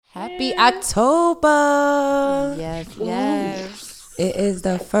Happy October. Yes. It is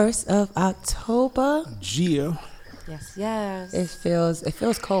the 1st of October. Yeah. Yes. It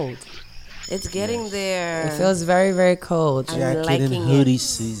feels cold. It's getting there. It feels very, very cold. Jacket and hoodie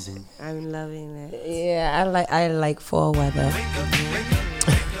season. I'm loving it. Yeah, I like fall weather.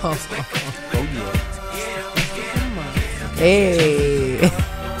 Oh yeah. Hey.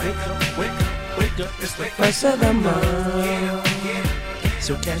 Wake up, it's the First of the month.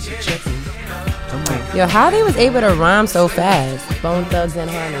 So cash your check in. Come on. Yo, how they was able to rhyme so fast? Bone Thugs and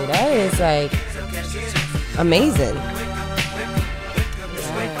Harmony. That is like amazing.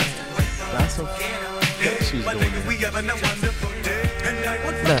 That's so she's doing it.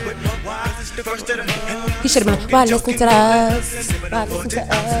 Look. He should have been, why listen to us? Why listen to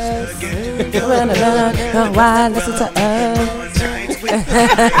us? Why listen to us?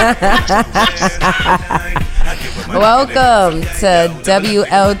 Welcome to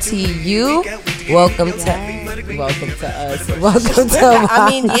WLTU. Welcome to us. Welcome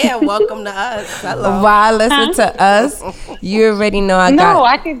to welcome to us. Hello. Why listen to us? You already know I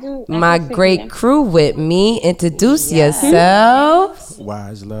got my great crew with me. Introduce yourselves.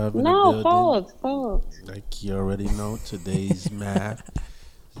 Wise love in the building. Fold. Like you already know, today's math,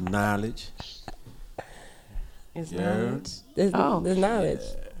 knowledge. It's Yeah. There's knowledge.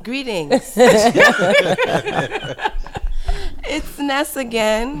 Greetings. It's Ness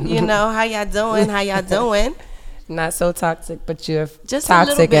again. You know, how y'all doing? Not so toxic, but you're Just a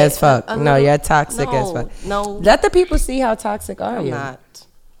toxic little bit, as fuck. a No, little- you're toxic as fuck. No, Let the people see how toxic are I'm you. not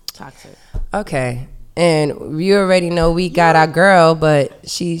toxic. Okay. And you already know we got our girl, but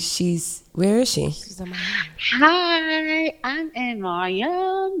she's where is she? She's in my house. Hi, I'm in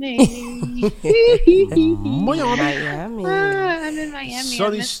Miami. Miami. I'm in Miami.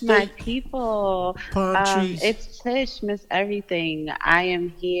 Sunny I miss my state. people. Palm trees. It's Tish, miss everything. I am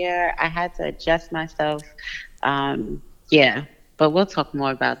here. I had to adjust myself. But we'll talk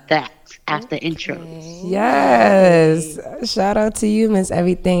more about that after intros. Yes. Shout out to you, Miss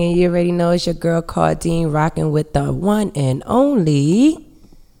Everything. And you already know it's your girl Cardine rocking with the one and only.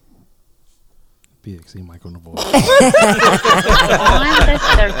 PXC Mike on the board. On the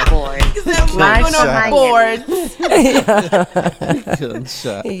surfboard. Mike Live on from the board.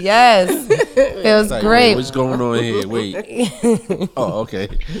 Gunshot. Yes. Feels Like, great. wait, what's going on here? Wait. Oh, okay.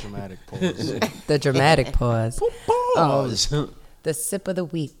 Dramatic pause. The dramatic pause. Pause. The sip of the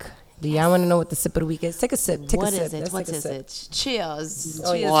week. Do y'all want to know what the sip of the week is? Take a sip. Take What a sip. is it? Let's What take a is sip. it? Cheers.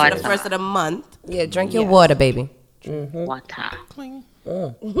 Oh, Cheers water. to the first of the month. Yeah, drink your water, baby. Water.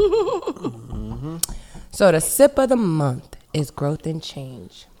 So the sip of the month is growth and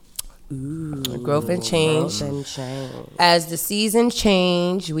change. Growth and change. As the seasons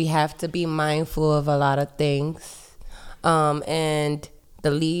change, we have to be mindful of a lot of things. And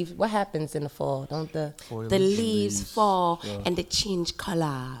the leaves, what happens in the fall? Don't the The leaves fall and they change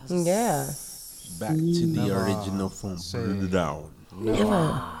colors. yeah. Back to the original form. Down.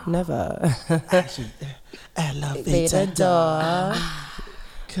 Never. Elevator door.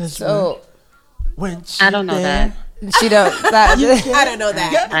 Cause So when I don't know that. she don't. I don't know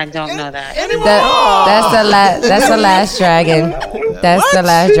that. I don't know that. That's the last dragon. That's the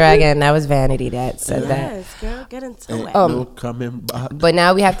last dragon. That was Vanity that said that. Yes, girl, get into it. no coming back. But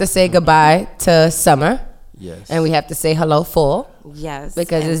now we have to say goodbye to summer, Yes. and we have to say hello fall. Yes,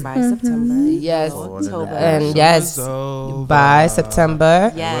 Because and it's- by September. Yes, October. and yes, by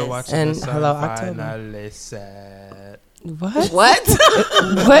September. Yes. We're watching And the sun hello, October. finally set. What? What?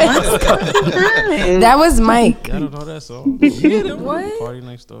 What? That was Mike. I don't know that song. What? Party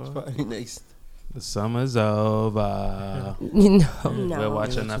next door. Next. The summer's over. No. We're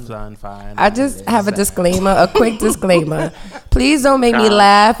watching the sun finally. I just have a disclaimer, a quick disclaimer. Please don't make me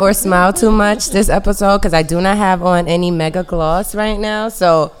laugh or smile too much this episode because I do not have on any mega gloss right now.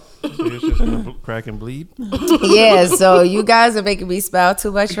 So, So you're just gonna crack and bleed. yeah, so you guys are making me smile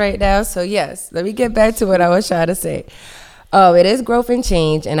too much right now. So, yes, let me get back to what I was trying to say. It is growth and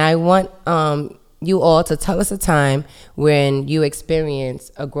change, and I want you all to tell us a time when you experience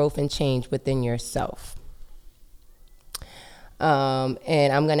a growth and change within yourself.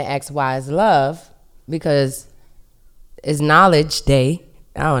 And I'm going to ask Wise Love because it's Knowledge Day.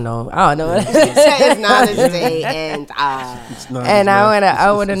 I don't know what It's Knowledge Day, and It's not. And it's I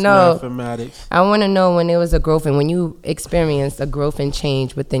math- wanna it's know. Mathematics. I want to know when there was a growth and when you experienced a growth and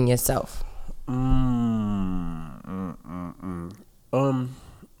change within yourself.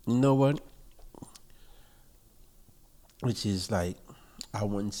 You know what? Which is like, I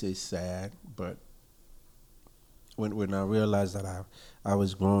wouldn't say sad, but when I realized that I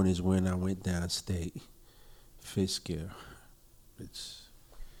was grown is when I went downstate, fifth scale. It's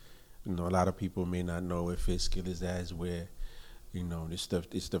You know, a lot of people may not know where Fitskill is at, is where, you know, it's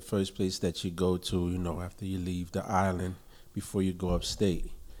the first place that you go to, you know, after you leave the island before you go upstate.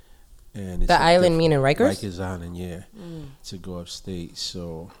 And it's The island meaning Rikers? Rikers Island, yeah, to go upstate.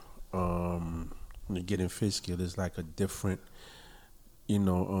 So, when you get in Fitskill, it's like a different, you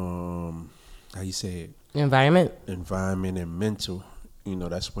know, how you say it? Environment And mental. You know,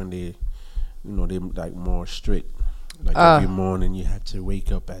 that's when they, you know, they like more strict. Like every morning you have to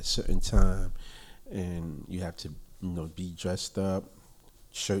wake up at a certain time, and you have to, you know, be dressed up,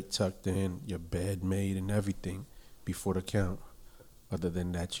 shirt tucked in, your bed made and everything before the count. Other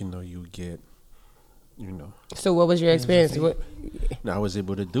than that, you know, you get, you know. So what was your experience? I was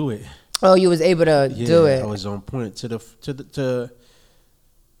able to do it. Oh, you was able to do it. I was on point to the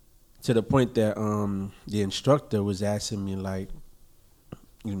point that the instructor was asking me, like,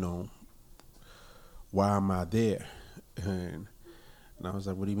 you know, why am I there? And I was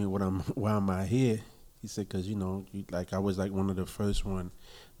like, what do you mean? Why am I here? He said, because, you know, like I was like one of the first one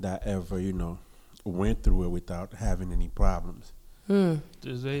that ever, you know, went through it without having any problems. Nigga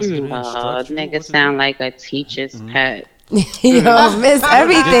sound like a teacher's pet. Yo, miss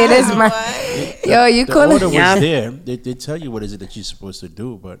everything. This yo, you The calling? order was there. They tell you what is it that you're supposed to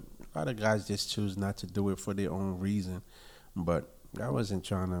do, but a lot of guys just choose not to do it for their own reason. But I wasn't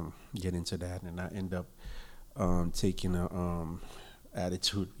trying to get into that, and I end up taking a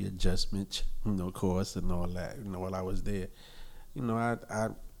attitude adjustment, you know, course and all that. You know, while I was there, you know,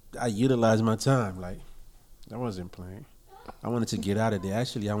 I utilized my time. Like, I wasn't playing. I wanted to get out of there.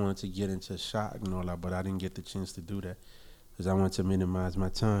 Actually, I wanted to get into shock and all that, but I didn't get the chance to do that because I wanted to minimize my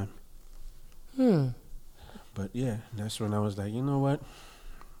time. But yeah, that's when I was like, you know what?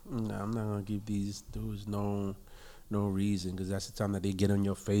 No, I'm not gonna give these dudes no reason, because that's the time that they get on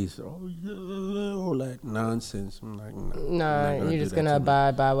your face. Oh yeah, all that nonsense. I'm like, nah, you're just gonna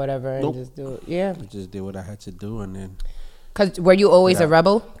abide by whatever and just do it. Yeah, I just did what I had to do, and then. Cause were you always a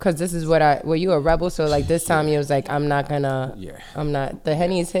rebel? Cause this is what were you a rebel? So like this time you was like, I'm not gonna. Yeah. I'm not. The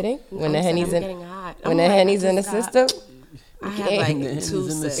Henny's hitting when the Henny's in. When the Henny's in the system. I have like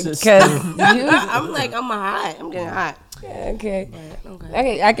 2 sips. Cause I'm like, I'm hot. I'm getting hot. Okay.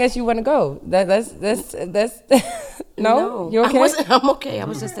 Okay. I guess you want to go. That's no. You okay? I'm okay. I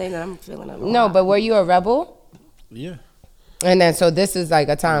was just saying that I'm feeling it. No, but were you a rebel? Yeah. And then so this is like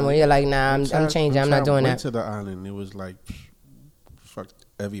a time where you're like, nah, I'm changing. I'm not doing that. I went to the island. It was like, fuck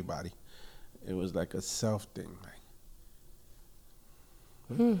everybody. It was like a self thing.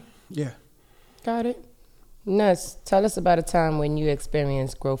 Like, yeah. Got it. Ness, tell us about a time when you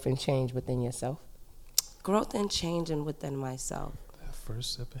experienced growth and change within yourself. Growth and changing within myself. That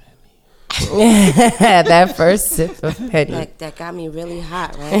first sip of Henny. That first sip of Henny. Like, that got me really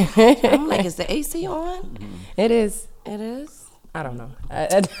hot, right? I'm like, is the AC on? It is. It is? I don't know.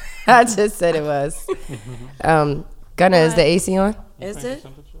 I just said it was. Gunna, is the AC on? Is it?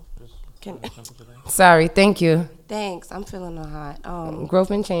 Sorry, thank you. Thanks. I'm feeling hot. Growth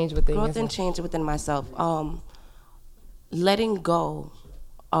and change within yourself. Growth and change within myself. Letting go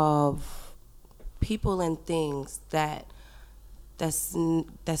of people and things that's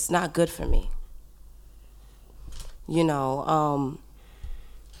not good for me. You know,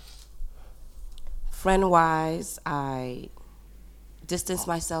 friend-wise, I distanced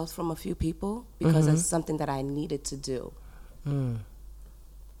myself from a few people because it's something that I needed to do.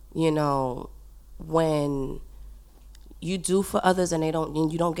 You know, when you do for others and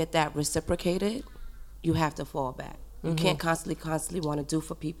you don't get that reciprocated, you have to fall back. You can't constantly want to do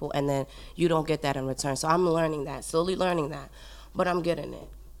for people and then you don't get that in return. So I'm learning that, slowly learning that, but I'm getting it.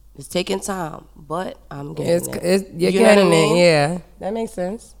 It's taking time, but I'm getting it. You're getting it, yeah. That makes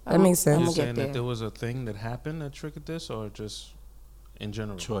sense. You're saying that there was a thing that happened that triggered this, or just in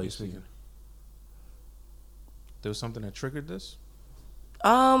general? Choice. There was something that triggered this?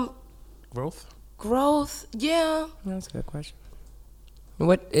 Growth? Growth, yeah. That's a good question.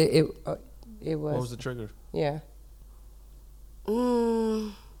 What it was? What was the trigger? Yeah.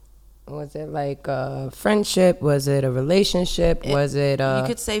 Was it like a friendship? Was it a relationship? Was it you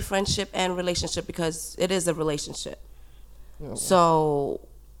could say friendship and relationship because it is a relationship. Okay. So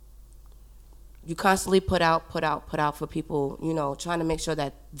you constantly put out for people, you know, trying to make sure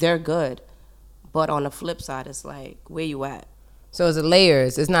that they're good. But on the flip side, it's like, where you at? So it's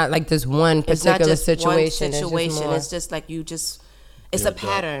layers. It's not like this one particular situation. It's just like it's a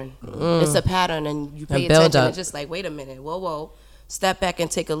pattern. It's a pattern, and you pay attention. It's just like, wait a minute, whoa, step back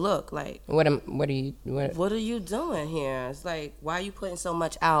and take a look. Like, what are you doing here? It's like, why are you putting so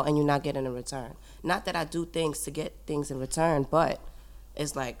much out and you're not getting a return? Not that I do things to get things in return, but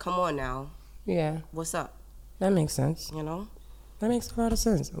it's like, come on now. Yeah. What's up? That makes sense. You know. That makes a lot of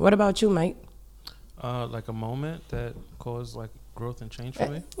sense. What about you, Mike? Like a moment that caused like growth and change for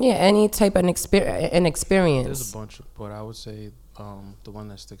me. Yeah, any type of an experience. There's a bunch, but I would say the one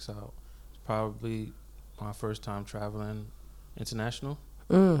that sticks out is probably my first time traveling international.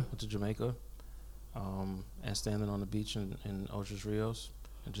 Went to Jamaica, and standing on the beach in Ocho's Rios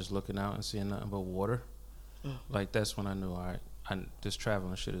and just looking out and seeing nothing but water. Like that's when I knew, all right, this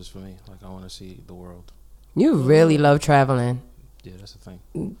traveling shit is for me. Like I want to see the world. You really love traveling. Yeah, that's the thing.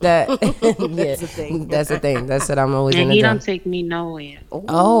 That's the thing. That's the thing. That's what I'm always. And he don't take me nowhere.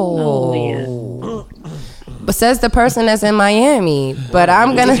 Oh. Nowhere. But says the person that's in Miami. But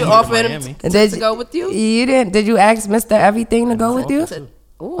I'm gonna. Did you offer him to go with you? You didn't? Did you ask Mr. Everything to go with you?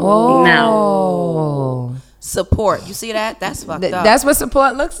 Oh. No. Support. You see that? That's fucked up. That's what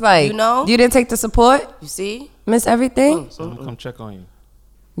support looks like. You know? You didn't take the support, You see? Miss Everything. So I'm gonna come check on you.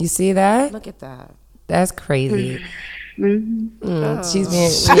 You see that? Look at that. That's crazy. She's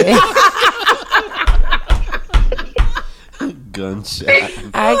being. Gunshot.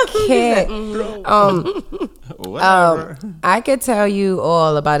 I can't. Whatever. I could tell you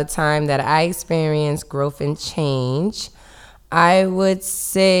all about a time that I experienced growth and change. I would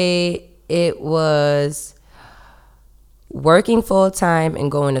say it was working full time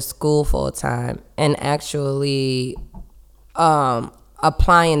and going to school full time, and actually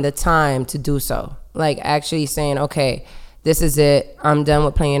applying the time to do so. Like actually saying, okay, this is it. I'm done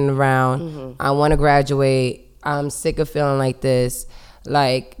with playing around. I want to graduate. I'm sick of feeling like this.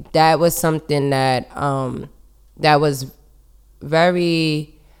 Like that was something that that was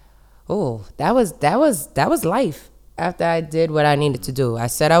very that was life. After I did what I needed to do, I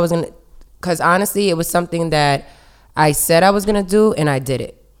said I was gonna, because honestly it was something that I said I was gonna do and I did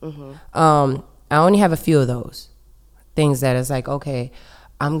it. I only have a few of those things that is like, okay,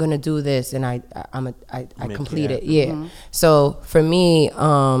 I'm gonna do this and I complete it. Yeah. So for me,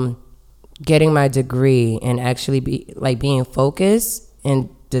 getting my degree and actually being focused and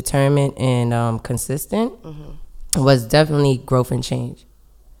determined and consistent was definitely growth and change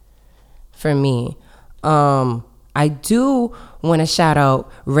for me. I do want to shout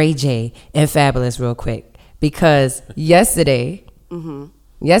out Ray J and Fabulous real quick, because yesterday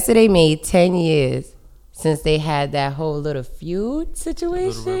made 10 years since they had that whole little feud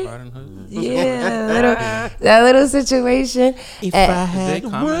situation. Little Red Riding Hood? Yeah, that little situation. If I Did they had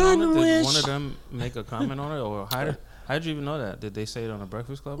comment on one it? Did wish. one of them make a comment on it, or how did you even know that? Did they say it on a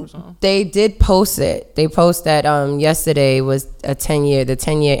Breakfast Club or something? They did post it. They posted that yesterday was the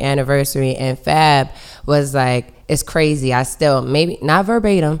 10-year anniversary, and Fab was like, it's crazy. I still, maybe not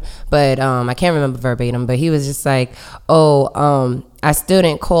verbatim, but I can't remember verbatim, but he was just like, I still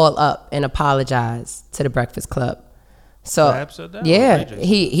didn't call up and apologize to the Breakfast Club. So Fab said that? yeah,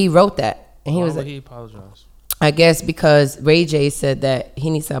 he wrote that, and Why was would like, he apologize? I guess because Ray J said that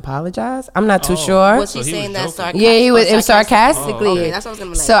he needs to apologize. I'm not too sure. Was he So he saying was that joking. sarcastic? Yeah, he was sarcastically. Okay, that's what I was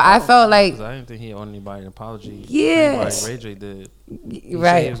gonna be like. So I felt like, 'Cause I didn't think he owed anybody an apology. Yeah. Like Ray J did. He said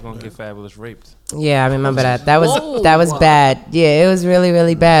right. he was gonna get Fabulous raped Yeah, I remember that. That was Whoa. bad. Yeah, it was really,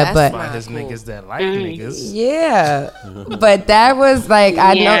 really bad. That's but by his cool. niggas that like niggas. yeah, but that was like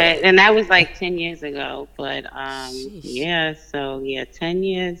I know. And that was like 10 years ago. But 10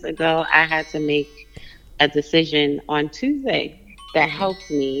 years ago, I had to make a decision on Tuesday that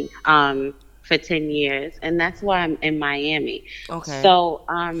helped me for 10 years, and that's why I'm in Miami. Okay. So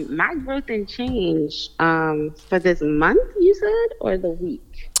my growth and change for this month, you said, or the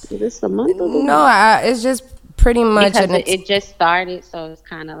week? Is this the month or the week? No, it's just pretty much. Because it just started, so it's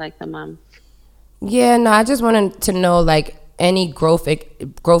kind of like the month. Yeah, no, I just wanted to know like any growth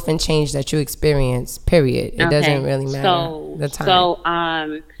and change that you experience. Period. It doesn't really matter the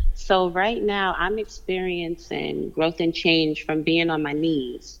time. So right now I'm experiencing growth and change from being on my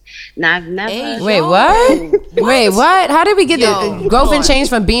knees. Now I've never. Hey, Wait, what? Wait, what? How did we get the growth and change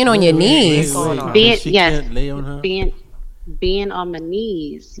from being on your knees? Being, She yes, can't lay on her. being on my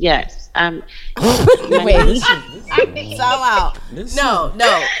knees. Yes. Wait. So out. No.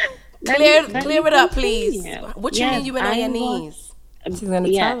 Clear it up, please. What you mean you been on your knees? She's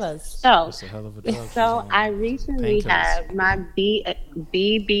gonna tell us. So, It's a hell of a drug. so I recently Painkillers. had my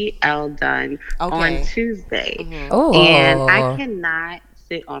BBL done on Tuesday, Oh, and I cannot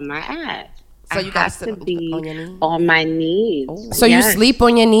sit on my ass. So you gotta have sit to be on your knees? on my knees. so you Yes. sleep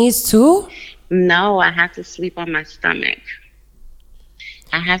on your knees too? No, I have to sleep on my stomach.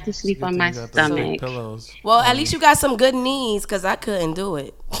 I have to sleep Good on thing my you got those big stomach. pillows. Well, at least you got some good knees, because I couldn't do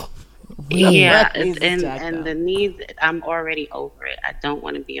it. Yeah, Butt knees is jacked and up. the knees, I'm already over it. I don't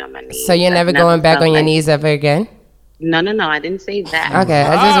want to be on my knees. So you're I've never going back felt on your like- knees ever again? No, I didn't say that. Okay,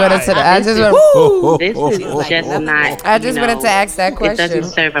 I just wanted to. I just want. This is just not. I just wanted to ask that question. It doesn't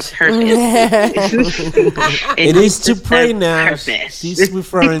serve a purpose. It is to pray now. Purpose. She's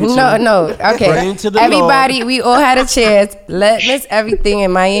referring to No. Okay, praying to the everybody, Lord. we all had a chance. Let Miss Everything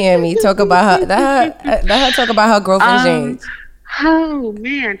in Miami talk about her. Let her talk about her growth and change. Oh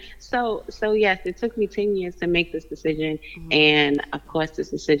man. So yes, it took me 10 years to make this decision, and of course this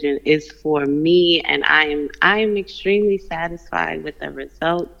decision is for me, and I am extremely satisfied with the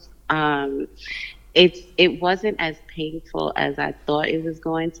results. It wasn't as painful as I thought it was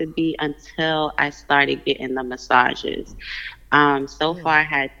going to be until I started getting the massages. So far I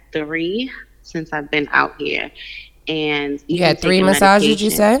had 3 since I've been out here, and You had 3 massages, you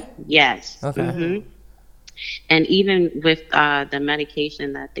said? Yes. Okay. Mm-hmm. And even with the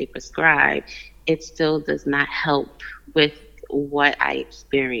medication that they prescribe, it still does not help with what I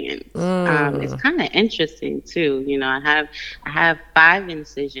experience. It's kind of interesting too. You know, I have 5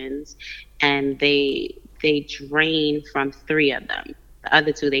 incisions, and they drain from 3 of them. The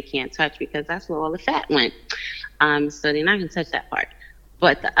other 2 they can't touch because that's where all the fat went. So they're not gonna touch that part.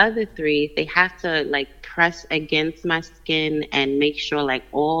 But the other 3, they have to like press against my skin and make sure like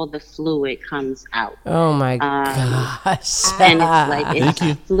all the fluid comes out. Oh my gosh! And it's like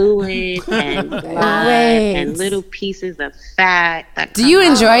it's fluid and blood and little pieces of fat. That Do you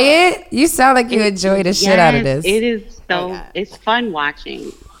come enjoy out. it? You sound like you enjoy the shit out of this. It is so. It's fun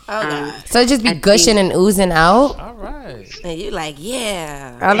watching. So it just be gushing and oozing out. All right. And you like,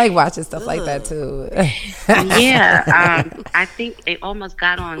 yeah. I like watching stuff like that too. Yeah, I think it almost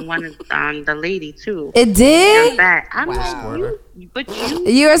got on one of the lady too. It did? I don't know, but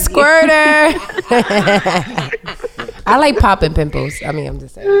You're a squirter. I like popping pimples. I mean, I'm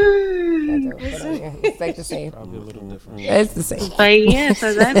just saying. It's like the same. Probably a little different. It's the same. But yeah,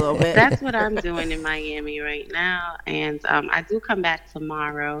 so that's what I'm doing in Miami right now, and I do come back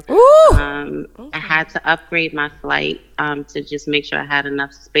tomorrow. I had to upgrade my flight to just make sure I had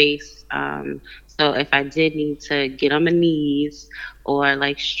enough space. So if I did need to get on my knees or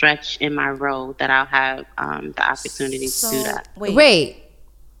like stretch in my row, that I'll have the opportunity to do that. Wait.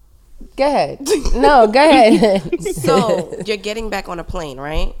 Go ahead. No, go ahead. So you're getting back on a plane,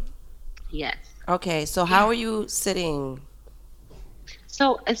 right? Yes. Okay, so how are you sitting?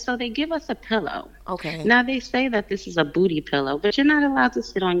 So they give us a pillow. Okay. Now they say that this is a booty pillow, but you're not allowed to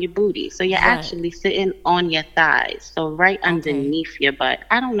sit on your booty. So you're actually sitting on your thighs, so right underneath your butt.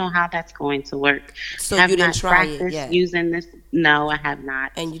 I don't know how that's going to work. So have you didn't not try it practiced yet? using this. No, I have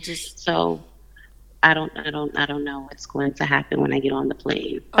not. And you just So I don't know what's going to happen when I get on the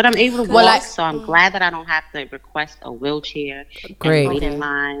plane. But I'm able to walk, so I'm glad that I don't have to request a wheelchair and wait in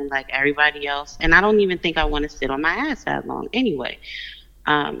line like everybody else. And I don't even think I want to sit on my ass that long anyway.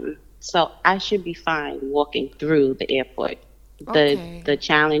 So I should be fine walking through the airport. The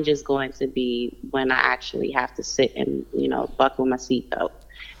challenge is going to be when I actually have to sit and, buckle my seatbelt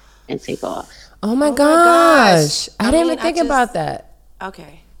and take off. Oh my gosh. I didn't even think about that.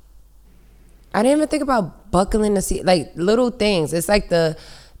 Okay. I didn't even think about buckling the seat, like little things. It's like the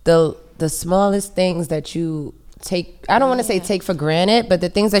smallest things that you take. I don't want to say take for granted, but the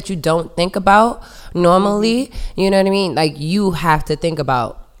things that you don't think about normally. You know what I mean? Like you have to think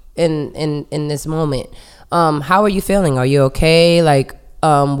about in this moment. How are you feeling? Are you okay? Like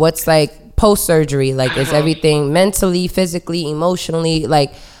what's like post surgery? Like is everything mentally, physically, emotionally?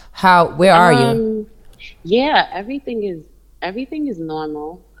 Like where are you? Yeah, everything is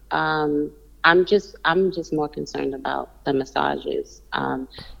normal. I'm just more concerned about the massages.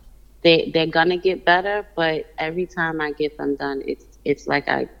 They're gonna get better, but every time I get them done, it's like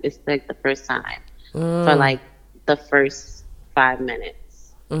the first time for like the first 5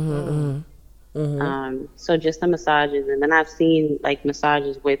 minutes. So just the massages, and then I've seen like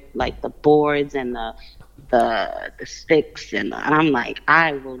massages with like the boards and the sticks, and I'm like,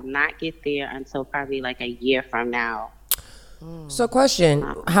 I will not get there until probably like a year from now. So question,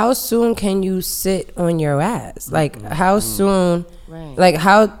 how soon can you sit on your ass? Like how soon, like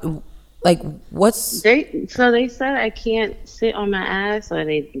how, like what's... They said I can't sit on my ass, or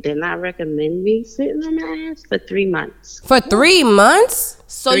they did not recommend me sitting on my ass for 3 months. For 3 months?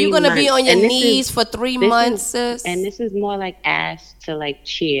 So you're going to be on your knees for 3 months, sis? And this is more like ass to like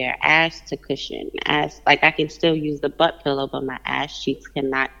chair, ass to cushion, ass, like I can still use the butt pillow, but my ass cheeks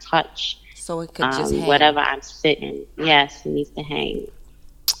cannot touch. So it could just hang. Whatever I'm sitting. Yes, it needs to hang.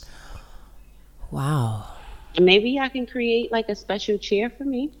 Wow. Maybe I can create like a special chair for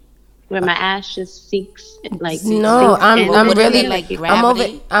me where my ass just sinks like. No, I'm really like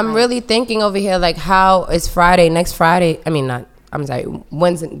I'm really thinking over here like how is Friday, next Friday. I mean not I'm sorry.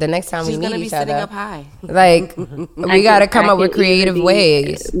 When's the next time She's we gonna meet be each sitting other? up high. Like we got to come up with creative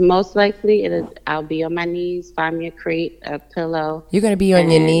ways. Most likely, I'll be on my knees, find me a crate, a pillow. You're gonna be on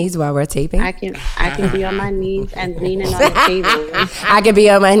your and knees while we're taping. I can be on my knees and leaning on the table. I can be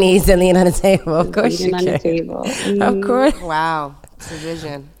on my knees and lean on the table. Of course you Leaning on the can. table. Of course. Wow, it's a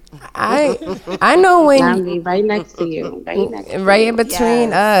vision. I know when I'll be right next to you. right in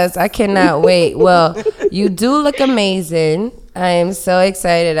between us. I cannot wait. Well, you do look amazing. I am so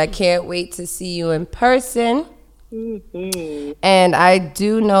excited. I can't wait to see you in person. Mm-hmm. And I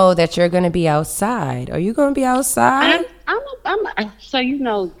do know that you're going to be outside. Are you going to be outside?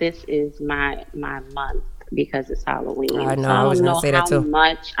 So this is my month because it's Halloween. I know. So I was going to say that too. How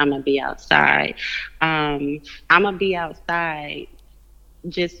much I'm gonna be outside. I'm gonna be outside,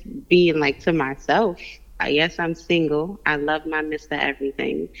 just being like to myself. Yes, I'm single. I love my Mr.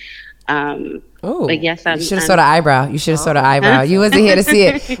 Everything. But yes, you should have saw the eyebrow. You should have saw the eyebrow. You wasn't here to see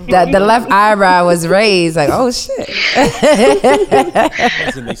it. The left eyebrow was raised. Like, oh shit. I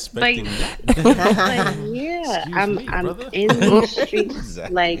wasn't expecting that. But yeah, I'm in the streets.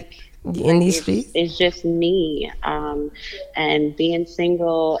 Exactly. Like In these streets? It's just me, and being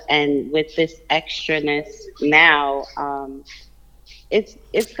single, and with this extraness now,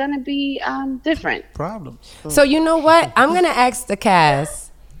 it's gonna be different. Problems. So you know what? I'm gonna ask the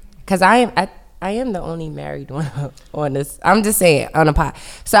cast because I am the only married one on this. I'm just saying on a pot.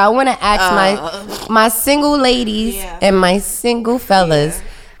 So I want to ask my single ladies and my single fellas,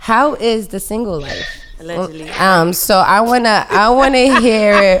 how is the single life? Allegedly. So I wanna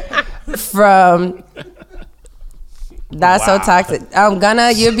hear it from. That's so toxic.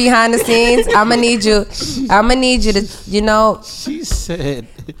 You're behind the scenes. I'm gonna need you to, She said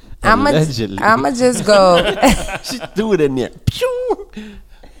I'm allegedly. gonna just go. She threw it in there. Pew!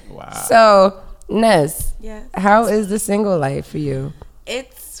 Wow. So, Ness, Yeah. how is the single life for you?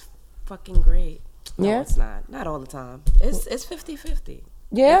 It's fucking great. No, Yeah? it's not. Not all the time. It's 50-50.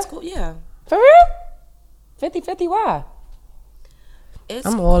 Yeah? It's cool. Yeah. For real? 50-50, why? It's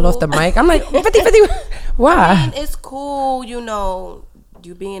I'm all off the mic. I'm like, 50-50, why? I mean, it's cool, you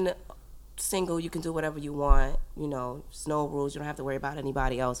being single, you can do whatever you want, there's no rules, you don't have to worry about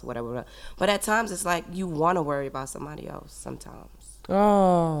anybody else or whatever. But at times it's like you want to worry about somebody else sometimes.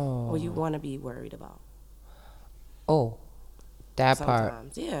 Oh. Or you want to be worried about. Oh, that part.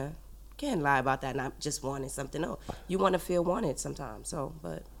 Sometimes, yeah. Can't lie about that, not just wanting something else. You want to feel wanted sometimes,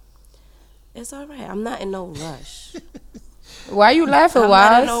 but it's all right. I'm not in no rush. Why you laughing, I'm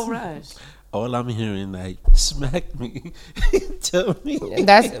Waz? not in no rush. All I'm hearing, like, smack me. Tell me.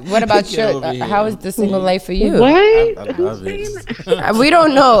 What about Get you? over here. How is the single life for you? What? I love it. We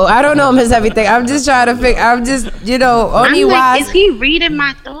don't know. I don't know, Miss Everything. I'm just trying to figure. I'm just, only I'm like, Waz. is he reading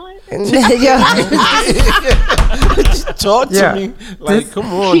my thoughts? Talk to me. Like,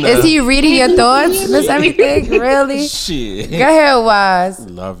 come on now. Is he reading your thoughts, Miss Everything? Really? Shit. Go ahead, Waz.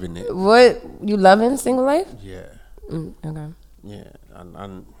 Loving it. What you loving single life? Yeah. Okay. Yeah.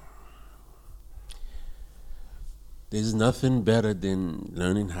 There's nothing better than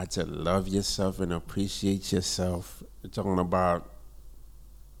learning how to love yourself and appreciate yourself. We're talking about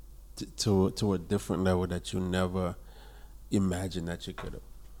to a different level that you never imagined that you could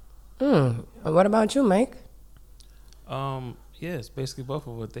have. What about you, Mike? Yeah, it's basically both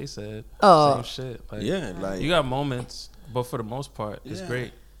of what they said. Oh. Same shit. Like, Yeah, like you got moments, but for the most part, it's Yeah.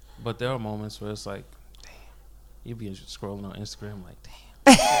 great. But there are moments where it's like, damn, you be scrolling on Instagram like, damn.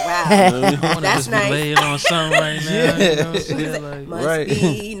 Wow. I want to That's just nice. be laying on something right now. Yeah. You know what I'm saying? Like, Must Right.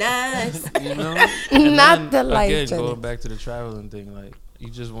 be nice. you know? Not And the then, life again, journey. going back to the traveling thing, like, you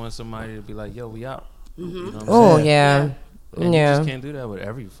just want somebody to be like, yo, we out. You know what I'm Oh saying? yeah, And you yeah. just can't do that with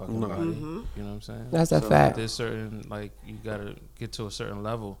every fucking body. You know what I'm saying? That's a fact. There's certain, like, you gotta get to a certain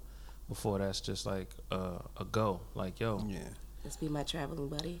level before that's just like a go. Like, yo, yeah. Let's be my traveling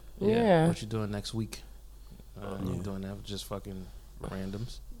buddy. Yeah. what you doing next week? You doing that with just fucking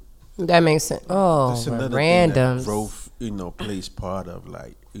randoms? That makes sense. Oh, That's another thing that randoms. growth, plays part of,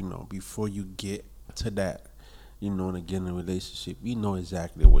 like, before you get to that, and get in a relationship, you know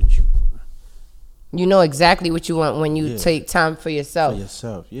exactly what you You know exactly what you want when you Yeah. take time for for yourself.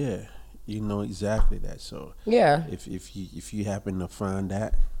 yourself. Yeah, you know exactly that. So Yeah. if you happen to find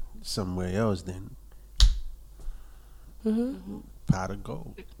that somewhere else, then pot of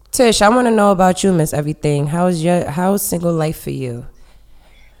gold. Tish, I want to know about you, Miss Everything. How's single life for you?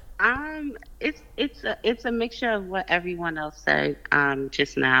 It's a mixture of what everyone else said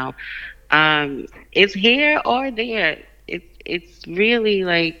just now. It's here or there. it's really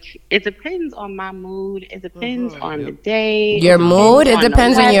like it depends on my mood. It depends on the day. Your mood? It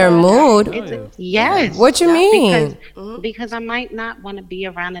depends on your mood. Yes. What you mean? Because I might not want to be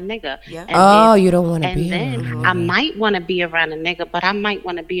around a nigga. Yeah. Oh, you don't want to be around. And then I might want to be around a nigga, but I might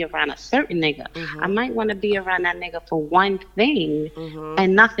want to be around a certain nigga. I might want to be around that nigga for one thing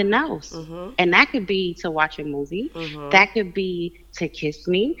and nothing else. And that could be to watch a movie. That could be to kiss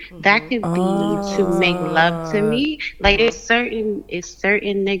me. That could be to make love to me. Like it's certain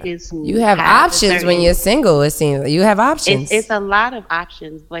niggas who you have options when you're single. It seems you have options. It's a lot of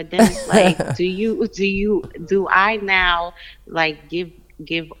options, but then it's like, do I now like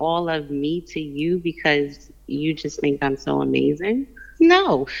give all of me to you because you just think I'm so amazing?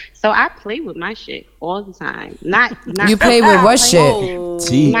 No. So I play with my shit all the time. Not you play with what shit?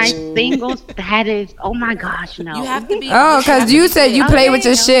 My single status. Oh my gosh, no. You have to be. Because you said you play with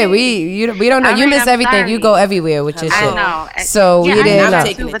your shit. We don't know. You miss everything. Sorry. You go everywhere with your shit. I know. So we didn't know.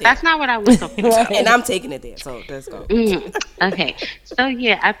 Taking it but there. that's not what I was talking about. And I'm taking it there. So let's go. Okay. So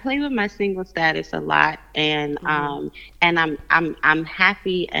yeah, I play with my single status a lot, and I'm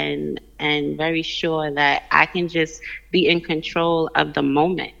happy and very sure that I can just be in control of the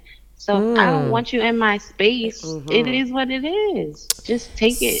moment. So I don't want you in my space. It is what it is. Just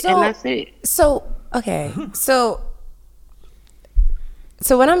take it, and that's it. So okay. So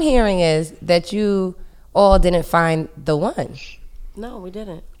what I'm hearing is that you all didn't find the one. No, we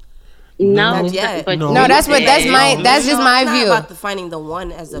didn't. No, Not yet. but No, that's just my Not view. about the finding the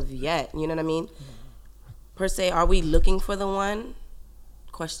one as of yet. You know what I mean? Per se, are we looking for the one?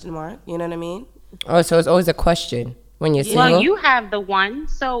 Question mark. You know what I mean? Oh, so it's always a question when you're single. Well, you have the one.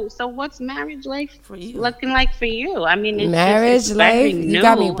 So what's marriage life For you. looking like for you? I mean, it's Marriage just, it's very life, you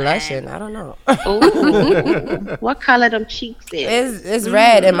got me new blushing. I don't know. Ooh, what color them cheeks is? It's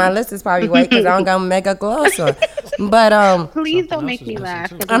red, and my list is probably white because I don't got mega gloss on. But Please don't make me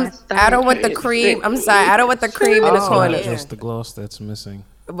laugh. 'cause my I don't stomach want the hurts. cream. I'm sorry, I don't want the cream in the Oh, corner. yeah. Just the gloss that's missing.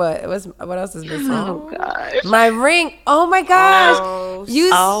 But what else is missing? Oh gosh. My ring. Oh my gosh! Oh,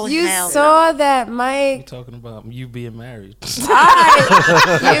 You hell saw that, You Mike. talking about you being married? And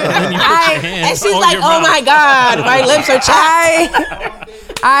she's like, "Oh my God, my lips are chapped."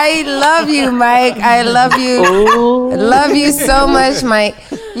 I love you, Mike. I love you. Love you so much, Mike.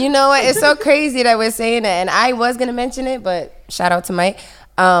 You know what? It's so crazy that we're saying that, and I was gonna mention it, but shout out to Mike.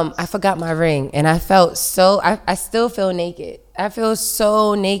 I forgot my ring, and I felt so. I still feel naked. I feel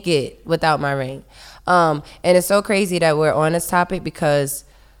so naked without my ring. And it's so crazy that we're on this topic because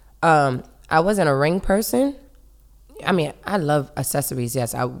I wasn't a ring person. I mean, I love accessories.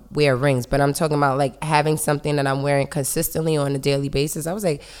 Yes, I wear rings, but I'm talking about like having something that I'm wearing consistently on a daily basis. I was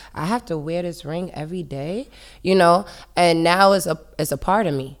like, I have to wear this ring every day, you know. And now it's a part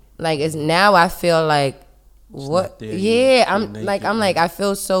of me. Like it's now I feel like what? Yeah, I'm like I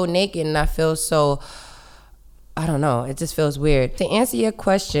feel so naked and I feel so. I don't know. It just feels weird. To answer your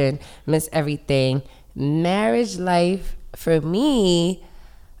question, Miss Everything, marriage life for me,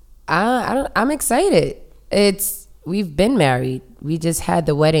 I'm excited. We've been married. We just had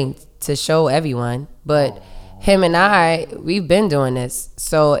the wedding to show everyone, but him and we've been doing this.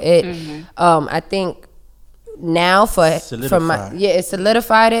 So I think now it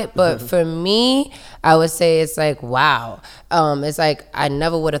solidified it. But for me, I would say it's like wow. It's like I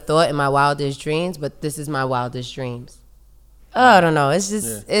never would have thought in my wildest dreams, but this is my wildest dreams. Oh, I don't know. It's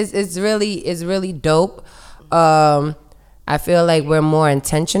just it's really dope. I feel like we're more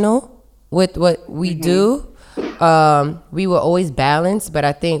intentional with what we do. We were always balanced, but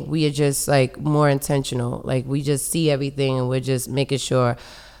I think we are just like more intentional. Like we just see everything and we're just making sure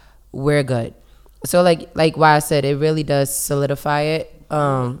we're good. So like why I said it really does solidify it.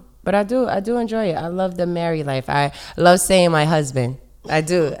 But I do enjoy it. I love the married life. I love saying my husband. I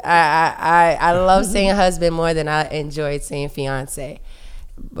do. I love saying husband more than I enjoyed saying fiance.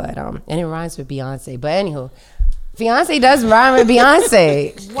 But and it rhymes with Beyonce. But anywho, fiance does rhyme with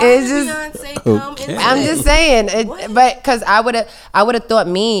Beyonce. Why did Beyonce come into I'm it? just saying, but because I would have thought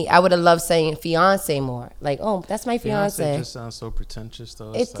I would have loved saying fiance more. Like, oh, that's my fiance. Fiance just sounds so pretentious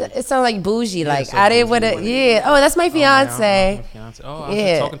though. It sounds like bougie. Yeah, Like it's I didn't bougie. want to. Yeah. Oh, that's my fiance. My fiance. Oh, I was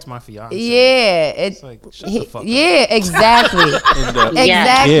just talking to my fiance. Yeah. It's like shut the fuck up. Yeah. Exactly. Exactly.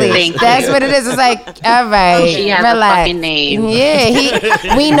 Yes, That's what it is. It's like, all right, She has relax. a fucking name.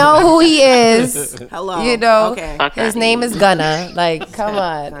 Yeah. We know who he is. Hello. You know. Okay. His name is Gunna. Like, come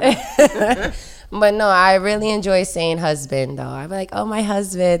on. But no, I really enjoy saying husband though. I'm like, oh, my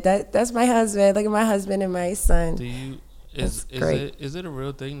husband. That's my husband. Look at my husband and my son. Is it a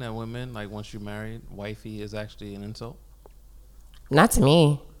real thing that women, like once you're married, wifey is actually an insult? Not to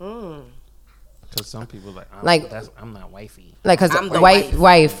me. Because some people Like, I'm not wifey. Like, because I'm the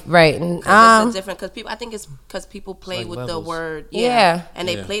wife, right? And, it's different because people. I think it's because people played like with levels. the word, Yeah. and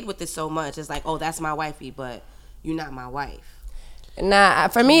they played with it so much. It's like, oh, that's my wifey, but you're not my wife. Nah,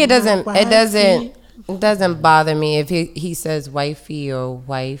 for me, it doesn't bother me if he says wifey or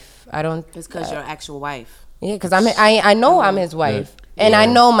wife. I don't. It's because you're actual wife. Yeah, because I know I'm his wife, and I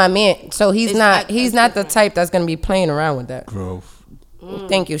know my man, so he's not the type that's gonna be playing around with that. Growth.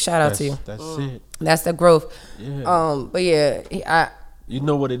 Thank you. Shout out to you. That's it. That's the growth. Yeah. But yeah, You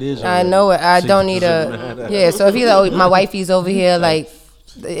know what it is. I know it. I don't need a. Yeah. So if he's like, my wifey's over here, like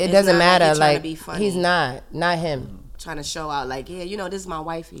it doesn't matter. Like he's not him. Trying to show out, like, yeah, this is my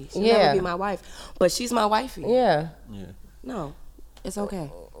wifey. She'll never be my wife, but she's my wifey. Yeah. No, it's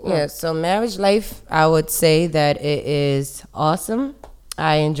okay. Yeah. So marriage life, I would say that it is awesome.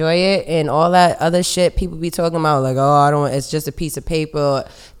 I enjoy it, and all that other shit people be talking about, like, oh, I don't. It's just a piece of paper.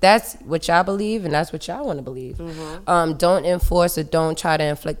 That's what y'all believe, and that's what y'all want to believe. Don't enforce or don't try to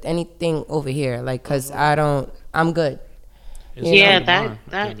inflict anything over here, like, cause I'm good. Yeah,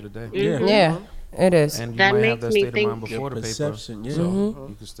 that. Yeah. It is. And you That might makes have that me state think- of mind before the paper, Perception, yeah. so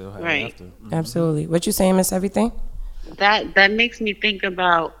you can still have Right. it after. Absolutely. What you saying, Miss Everything? That makes me think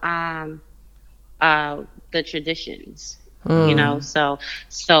about the traditions. You know, so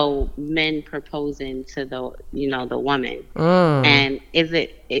men proposing to the woman, and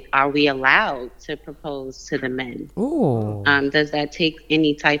are we allowed to propose to the men? Ooh. Does that take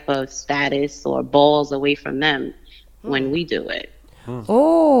any type of status or balls away from them when we do it?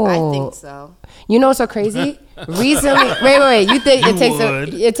 Oh, I think so. You know what's so crazy? Recently, wait. You think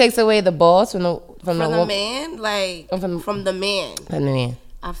it takes away the balls from the woman? Man, like from the man. From the man.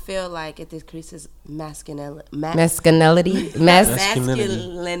 I feel like it decreases masculinity.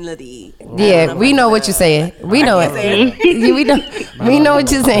 Masculinity. Yeah, we know what you're saying. We know it. We know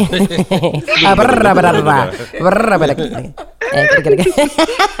what you're saying.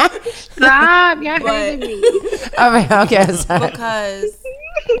 Stop! Y'all hurting me. All right, okay, I'm sorry.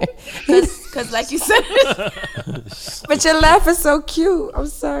 Because like you said, But your laugh is so cute. I'm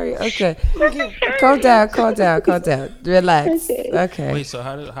sorry. Okay, calm down. Relax. Okay. Wait, so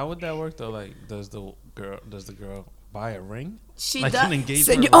how would that work though? Like, does the girl buy a ring? she Like does. an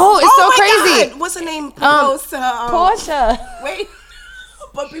engagement ring? It's so my crazy. God. What's her name? Proposed to Portia. Wait,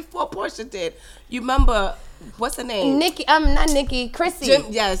 but before Portia did, you remember what's her name? Nikki. Not Nikki. Chrissy.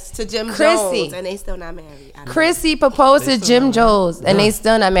 To Jim Chrissy. Jones, and they still not married. Chrissy proposed to Jim Jones, and they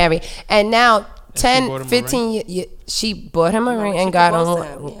still not married. And now, she bought 10, him a 15 years, she bought him a ring and she got proposed to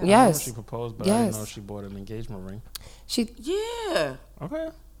him. him, yeah. I know Yes. she proposed, but I didn't know she bought an engagement ring. Yeah. Okay.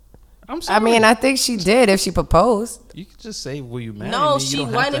 I'm sorry. I mean, I think she did if she proposed. You could just say, "Will you marry No, me?" she You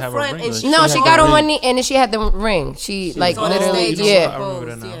don't went have to in have front a ring. and Like, she No, she had got the on one ring. knee and then she had the ring. She like on the literally, stage. yeah. I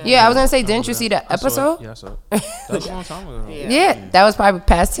remember that now. Yeah, I was gonna say, didn't you see the I saw it. episode? Yeah, I saw it. That was a long time ago. Yeah, that was probably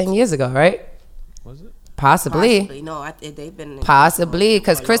past 10 years ago, right? Was it? Possibly. No, they've been. Possibly,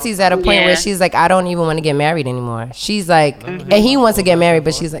 because Chrissy's at a point where Yeah. she's like, I don't even want to get married anymore. She's like, and he wants to get married,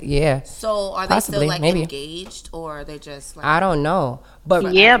 but she's like, yeah. So are they Possibly, still like maybe. engaged, or are they just like? I don't know,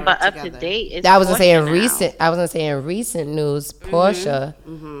 but Yeah, Forever but up to together. date. It's I was gonna say in Portia now. recent news, Portia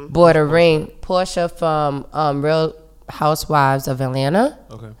bought a ring. Portia from Real Housewives of Atlanta.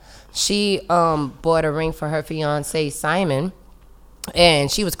 Okay. She bought a ring for her fiance Simon, and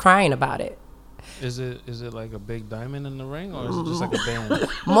she was crying about it. Is it like a big diamond in the ring, or is it just like a band?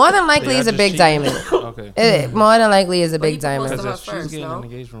 More than likely, They it's are a big just diamond. Okay. More than likely, is a But he big proposed diamond. to her Because if she's first, getting no? an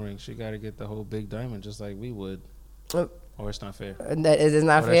engagement ring, she got to get the whole big diamond, just like we would. Uh, Or it's not fair. That is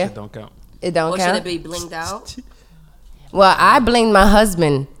not Or that fair. shit don't count. It don't Or should count. it be blinged out? Well, I blamed my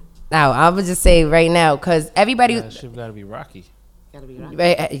husband. Now I would just say right now, because everybody. That shit got to be rocky. Gotta be right.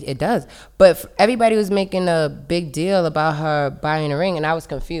 Right, it does, but everybody was making a big deal about her buying a ring, and I was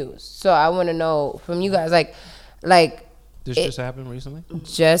confused. So I want to know from you guys, like This It- just happened recently?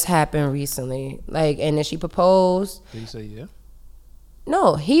 just happened recently, and then she proposed. Did he say yeah?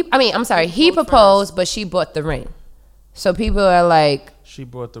 No, I'm sorry, he proposed, but she bought the ring. So people are like, She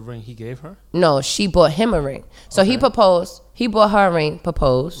brought the ring he gave her? no, she bought him a ring. So he Okay. proposed, he bought her a ring,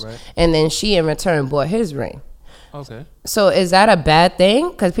 proposed, Right. and then she in return bought his ring. Okay. So is that a bad thing?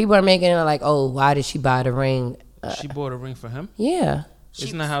 Because people are making it like, oh, why did she buy the ring? She bought a ring for him? Yeah,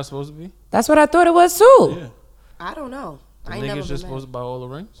 Isn't that how it's supposed to be? that's what I thought it was too. Yeah. I don't know. The I ain't never niggas been just supposed to buy all the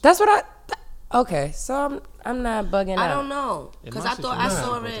rings? That's what I. Okay, so I'm not bugging I out. don't know In because my I thought I situation,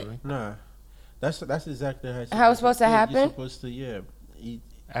 saw bought the it. ring. Nah, that's exactly How it's supposed to happen? You're supposed to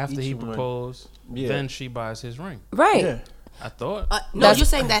After he each one. proposed, Yeah. then she buys his ring. Right? Yeah. I thought. No, That's- you're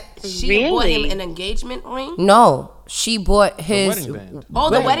saying that she bought him Really? an engagement ring? No, she bought his wedding band. Oh,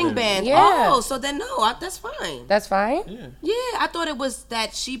 the wedding band. Yeah. Oh, so then no, that's fine. That's fine. Yeah, I thought it was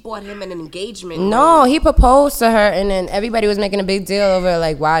that she bought him an engagement No, ring. he proposed to her, and then everybody was making a big deal over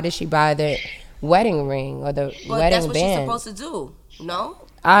like, why did she buy the wedding ring or the But wedding that's what she's band? supposed to do. No,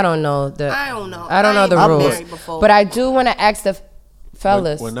 I don't know I don't know. I don't know the ain't been rules, married before. but I do want to ask the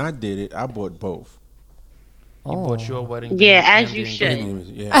fellas. When I did it, I bought both. You bought your wedding. Yeah, band as and you the should. engagement.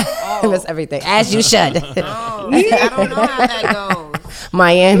 Yeah. That's everything, as you should. Oh, I don't know how that goes.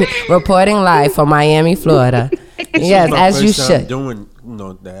 Miami, reporting live from Miami, Florida. Yes, My as you first time should. doing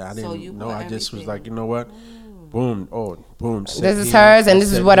that. I So didn't you know. bought I just was everything. like, you know what? Boom. Oh, boom. set This is here, hers, and this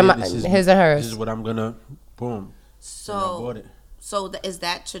is set what here, am I- this is- his and hers. This is what I'm gonna. Boom. And I So, bought it. is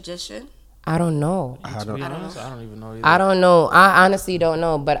that tradition? I don't know. I To be don't. honest, I don't even know either. I don't know. I honestly don't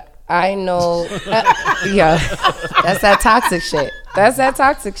know, but I know. Yeah, that's that toxic shit. That's that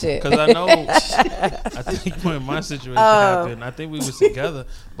toxic shit. Because I know, I think when my situation happened, I think we was together,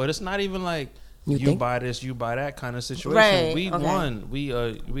 but it's not even like You you think? buy this, you buy that kind of situation. Right, We okay. won. We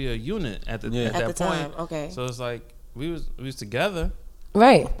a unit at Yeah. at At that the point. time, okay. So it's like we was together,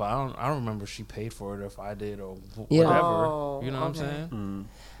 Right. but I don't remember if she paid for it or if I did or Yeah. whatever. Oh, You know what I'm okay. saying?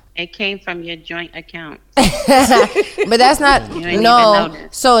 It came from your joint account. But that's not You ain't even no.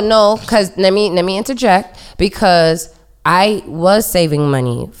 notice. So no, because let me interject, because I was saving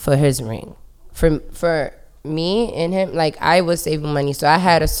money for his ring, for me and him. Like I was saving money, so I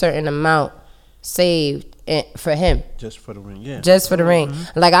had a certain amount saved for him, Just for the ring. Yeah. just for the ring.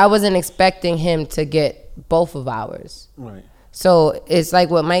 Like I wasn't expecting him to get both of ours. Right. So it's like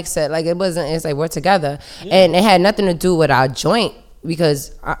what Mike said. Like it wasn't. It's like we're together, and it had nothing to do with our joint,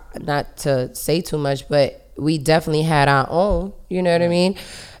 because not to say too much, but we definitely had our own. You know what I mean?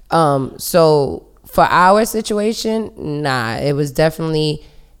 So for our situation, nah, it was definitely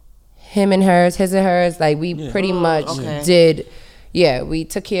him and hers, his and hers. Like we pretty much okay. did. Yeah, we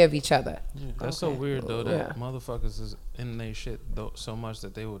took care of each other. Yeah, that's so weird though that Yeah. motherfuckers is in their shit though so much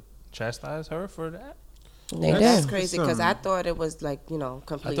that they would chastise her for that. They That's did. crazy because I thought it was like, I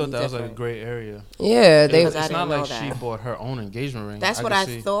completely thought that was like a different. gray area. Yeah, they. Because I It's not didn't like know she that. bought her own engagement ring. That's what could I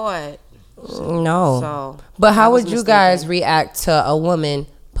see. thought. No. So, But how I was would you guys mistaken. react to a woman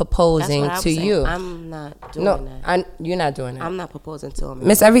That's proposing what I to was saying. you? I'm not doing No, that. you're not doing that. I'm not proposing to him.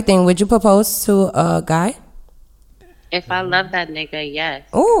 Miss Everything, would you propose to a guy? If I love that nigga, yes.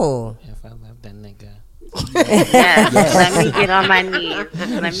 Ooh. If I love that nigga. Yes. Let me get on my knees.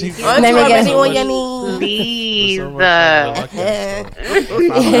 Let me get Aren't Let you me get- already on your knees? Please. So much reluctance, though. If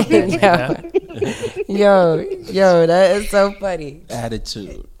I love that nigga. Yo, that is so funny.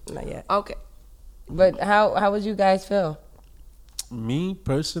 Attitude. Not yet. Okay. But how would you guys feel? Me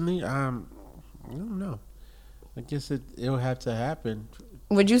personally, I don't know. I guess it'll have to happen.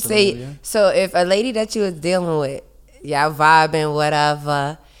 Would you So, say yeah. so? If a lady that you was dealing with, y'all vibing,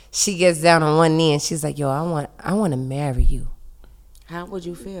 whatever, she gets down on one knee and she's like, "Yo, I want to marry you." How would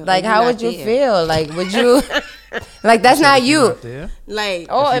you feel? Like, if how you're would not you there? feel? Like, would you? Like, that's not If you're you. not there, Like,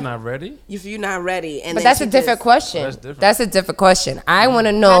 Oh, if if- you're not ready, if you're not ready, and but then that's she a different just- question. That's different. That's a different question. I want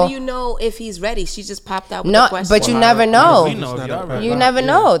to How know. do you know if he's ready? She just popped out with No, the question. but you Well, never how do know. we know if It's y'all not ready? You never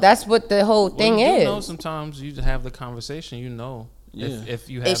know. That's what the whole thing well, you know, is. sometimes you have the conversation. You know, if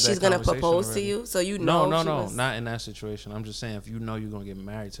you have if she's that gonna conversation propose already. to you, so you know. No, she no, was- not in that situation. I'm just saying, if you know you're gonna get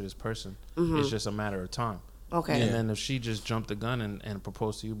married to this person, it's just a matter of time. Okay. And then if she just jumped the gun and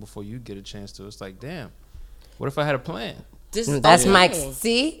proposed to you before you get a chance to, it's like, damn. What if I had a plan? That's okay. Mike.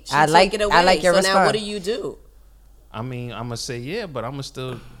 See, She I took like it I away. like your so response. now what do you do? I mean, I'm gonna say yeah, but I'm gonna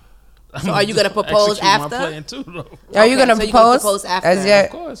still. So are you gonna propose execute after? My plan too, though. Are you Okay, gonna so you propose? gonna propose after. As your- Of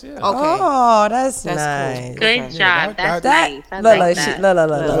course, yeah. Okay. Oh, that's That's nice. cool. Good Okay. job. That's That nice. I look, like she, that.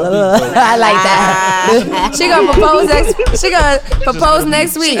 look. I like that. She gonna propose next. She gonna propose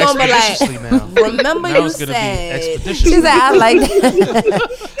next week. gonna be like, Expeditiously now. Remember Now you it's gonna be said. expeditious. She's like, I like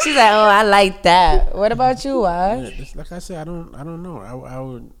that. She's like, oh, I like that. What about you, Yeah, Waj? it's like I said, I don't know.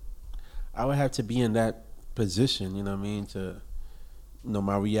 I would have to be in that position. You know what I mean? To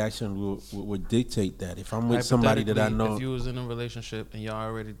my reaction would dictate that. If I'm with somebody that I Hypothetically, know, if you was in a relationship and y'all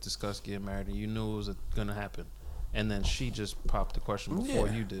already discussed getting married and you knew it was gonna happen, and then she just popped the question before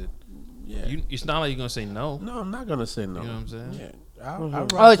Yeah. you did, yeah. it's not like you're gonna say no. No, I'm not gonna say no. You know what I'm saying? Yeah, I'll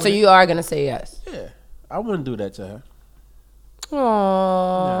rock Oh, with so it. you are gonna say yes? Yeah, I wouldn't do that to her. Aww.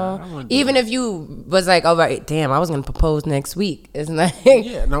 Nah, I wouldn't do Even that. if you was like, all right, damn, I was gonna propose next week. It's like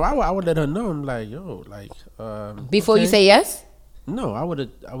Yeah, no, I would let her know. I'm like, yo, like, before you okay. say yes. No, I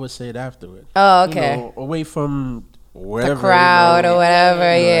would say it afterward. Oh, You okay. know, away from whatever, crowd or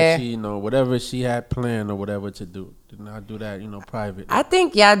whatever. Yeah. She, whatever she had planned or whatever to do. Did not do that, private. I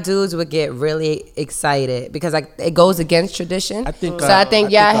think y'all dudes would get really excited because it goes against tradition. I think y'all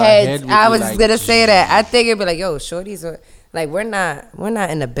our head heads. would I be was like, gonna say that. I think it'd be like, yo, shorties are like, we're not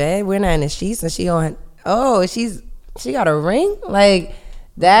in the bed, we're not in the sheets, and she got a ring like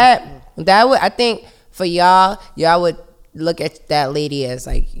that. That would, I think, for y'all would look at that lady as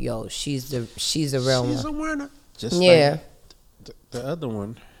like, yo, she's the real one. She's a winner. Just Yeah. like the other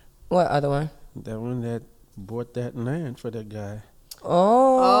one. What other one? That one that bought that land for that guy.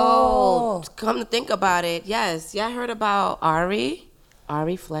 Oh, come to think about it, yes. Y'all heard about Ari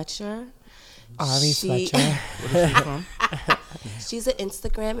Fletcher? Fletcher. Where is she from? She's an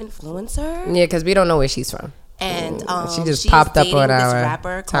Instagram influencer. Yeah, because we don't know where she's from. And she just she's popped up dating on this our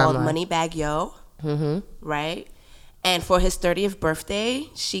rapper called timeline. Moneybagg Yo. Mm-hmm. Right? And for his 30th birthday,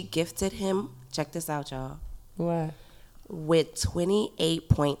 she gifted him, check this out, y'all, What? with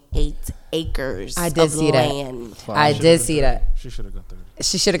 28.8 acres I did of see that. land. I did see that. She should have got 30.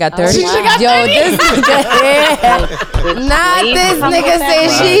 She should have got 30. She shoulda got Yo, this nigga. Not this nigga say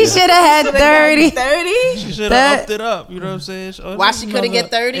she should have had 30. 30? She should have upped it up. You know what I'm saying? Why she couldn't get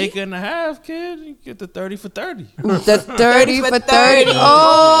 30? Acre and a half, kid. You get the 30 for 30. The 30 for 30.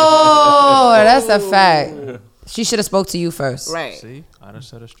 Oh, that's a fact. She should have spoke to you first. Right. See, I done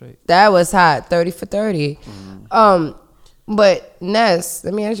set her straight. That was hot. 30 for 30. But Ness,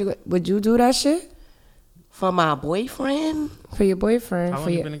 let me ask you, would you do that shit For my boyfriend? for your boyfriend? How For long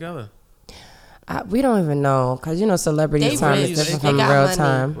you your, been together? we don't even know, because celebrity They time rich. is different They from got real money.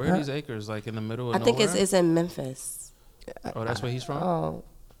 time. Where are these acres? Like in the middle of I think nowhere? it's in Memphis. Oh, that's where he's from? Oh,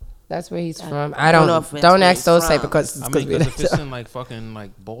 that's where he's from. I I don't don't know if that's don't where ask he's those from. type of questions. I 'cause mean, we because if don't- it's in like fucking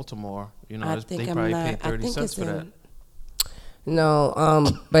like Baltimore, I they think probably I'm pay not. 30 I think cents it's for that. in.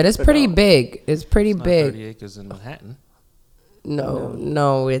 No, but it's pretty big. It's pretty It's not big. 30 acres in Manhattan.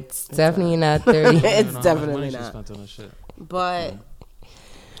 No, it's definitely not 30. It's You know how much definitely money she not. spent on this shit. But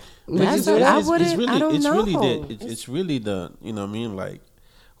That's I wouldn't. I don't know. It's really the you know what I mean, like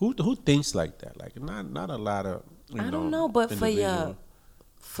who thinks like that? Like not a lot of I don't know. But for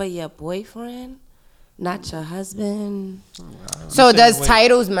your boyfriend, not your husband. So does wait.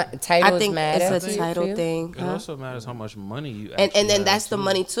 titles I think matter? it's a title thing. It also matters how much money you And actually then have, that's the too.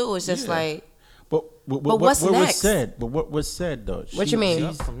 money too. It's just Yeah. like But what's what was next? said? But what was said though? What you mean?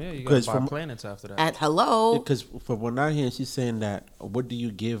 Yeah, from there, you gotta 'cause buy from- planets after that. at hello. Because from what I hear, she's saying that what do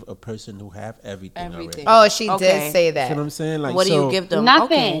you give a person who have everything? Everything. Oh, she Okay. did say Already? You know what that. I'm saying? Like What do so, you give them?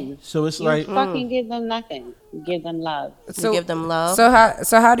 Nothing. Okay. So it's You like fucking give them nothing. You give them love. You give them love. So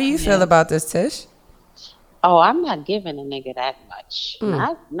how do you feel about this, Tish? Oh, I'm not giving a nigga that much.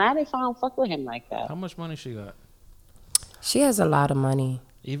 Not if I don't fuck with him like that. How much money she got? She has a lot of money.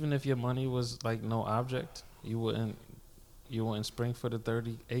 Even if your money was like no object, you wouldn't spring for the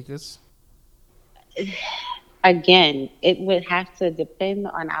 30 acres. Again, it would have to depend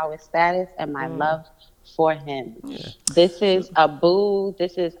on our status and my love for him. This is a boo.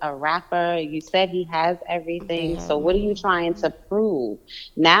 This is a rapper. You said he has everything. So what are you trying to prove?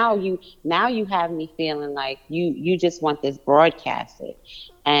 Now you have me feeling like you just want this broadcasted,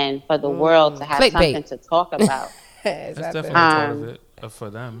 and for the world to have Clickbait. something to talk about. That's definitely part of it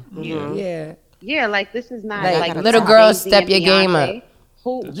for them. Yeah. Yeah, like this is not Like, like little Jay-Z girl, and step your game Beyonce. up.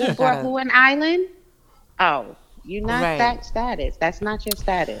 Who Yeah. brought who an island? Oh, you're not Right. that status. That's not your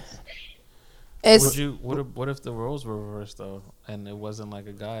status. It's What if the roles were reversed though, and it wasn't like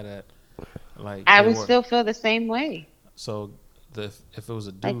a guy that like I they would were- still feel the same way. So if it was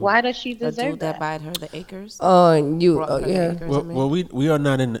a dude, Like, why does she The deserve dude that that? buyed her the acres. and you Brought her the yeah. acres, I mean. well we are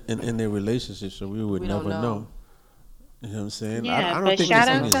not in a relationship, so we would We never don't know. You know what I'm saying? Yeah, I don't but think shout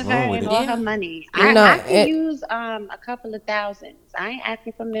there's out to anything her wrong with and it. all Yeah. her money. You know, I could it- use a couple of thousands. I ain't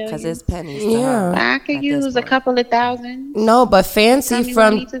asking for millions. Because it's pennies. Yeah. I could at this use a point. couple of thousands. No, but Tell Fancy me what I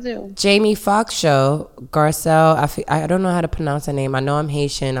from need to do. Jamie Foxx show, Garcelle, I don't know how to pronounce her name. I know I'm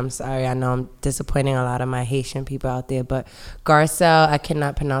Haitian. I'm sorry. I know I'm disappointing a lot of my Haitian people out there. But Garcelle, I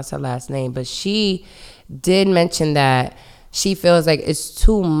cannot pronounce her last name. But she did mention that she feels like it's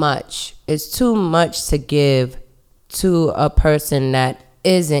too much. It's too much to give to a person that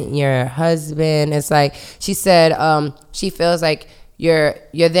isn't your husband. It's like she said she feels like you're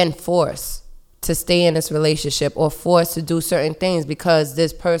then forced to stay in this relationship or forced to do certain things because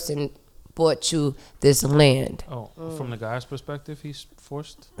this person bought you this land. from the guy's perspective, he's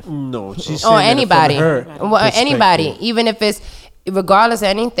forced. No, she's Or saying that anybody. from her Well, anybody. perspective. Even if it's regardless of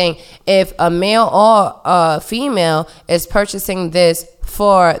anything, if a male or a female is purchasing this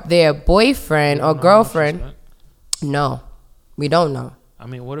for their boyfriend or How much he girlfriend, spent? no, we don't know. I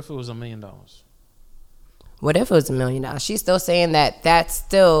mean, what if it was $1 million? What if it was $1 million? She's still saying that that's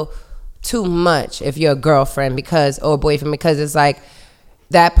still too much if you're a girlfriend or a boyfriend, because it's like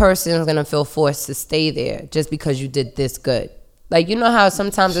that person is gonna feel forced to stay there just because you did this good. Like, you know how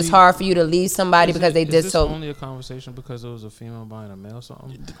sometimes it's hard for you to leave somebody because they did so. Is this only a conversation because it was a female buying a male or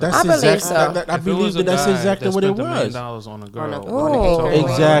something? I believe so. I believe that's exactly what it was. $1 million on a girl.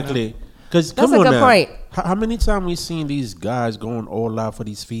 Exactly. Because that's come on a good now. point. How many times we seen these guys going all out for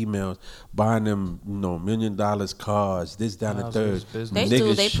these females, buying them, $1 million cars, this, down, the third. They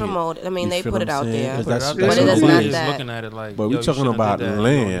do. They promote. I mean, they put it out there. But it is not that. Looking at it like, but we're talking about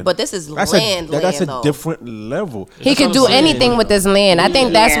land. But this is that's land. That's a though. different level. He could do anything with this land. I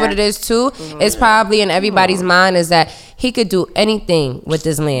think that's what it is too. It's probably in everybody's mind is that he could do anything with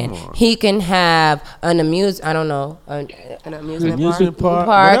this land. He can have an amusement park,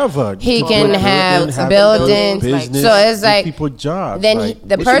 whatever. He can have buildings. Business, so it's like people jobs. Then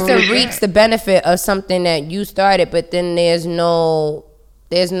the person reaps the benefit of something that you started, but then there's no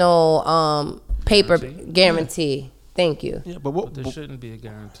paper guarantee. Thank you. Yeah, but there shouldn't be a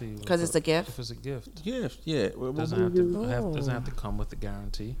guarantee because it's a gift. If it's a gift, yeah, doesn't have to come with a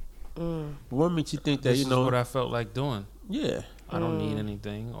guarantee. But what makes you think that this is what I felt like doing? Yeah. I don't need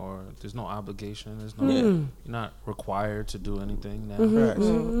anything, or there's no obligation. There's no, you're not required to do anything now.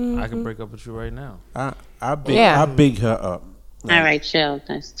 I can break up with you right now. I big her up. All right, chill.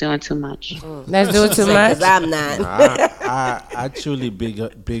 That's doing too much. That's doing too much. Because I'm not. I truly big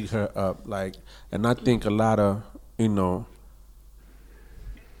her up, like, and I think a lot of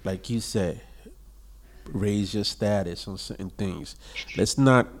like you said, raise your status on certain things. Let's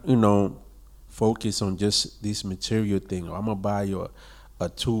not focus on just this material thing. I'm gonna buy you a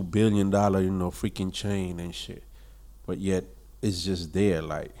 $2 billion freaking chain and shit, but yet it's just there,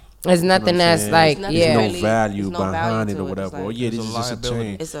 like. There's nothing that's like, there's no value behind it or whatever. Like, this is just a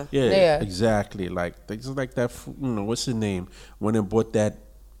chain. Exactly. Like it's like that. What's his name? When they bought that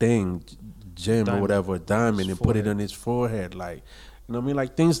thing, gem or whatever, diamond, and put it on his forehead, like, what I mean,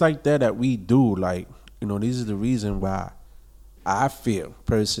 like things like that we do, like, these are the reason why I feel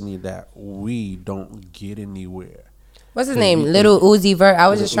personally that we don't get anywhere. What's his name? Little Uzi Vert. I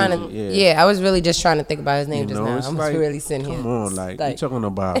was just trying to. I was really just trying to think about his name just now. I'm like, really sitting here. Come on, like you're talking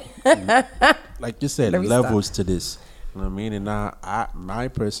about, like you said, levels to this. You know what I mean? And I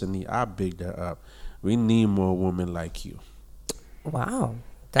personally, I bigged her up. We need more women like you. Wow.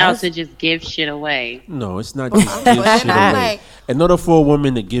 Also, just give shit away. No, it's not just give shit away. In order for a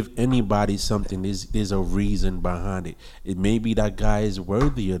woman to give anybody something, there's a reason behind it. It may be that guy is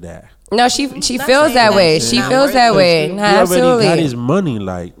worthy of that. No, she feels that way. She feels that way. He Absolutely. already got his money.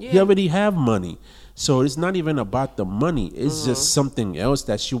 Like he already have money. So it's not even about the money. It's just something else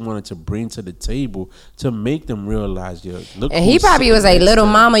that she wanted to bring to the table to make them realize, look. And he probably was like, "Little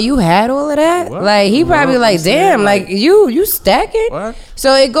mama, you had all of that." What? Like he probably like, "Damn, like you stacking." What?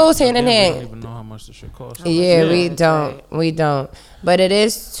 So it goes hand in hand. We don't even know how much this shit costs. Yeah, we don't. But it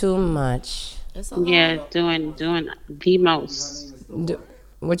is too much. Yeah, doing the most.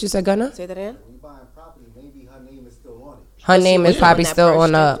 What you said, Gunna? Say that again. Her name is probably still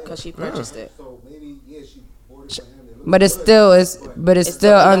on the. Because she purchased it. But it's still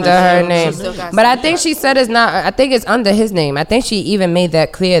under her name. But I think she said it's not. I think it's under his name. I think she even made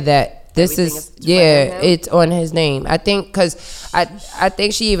that clear that this is it's on his name. I think because I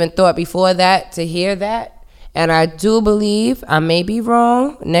think she even thought before that to hear that, and I do believe I may be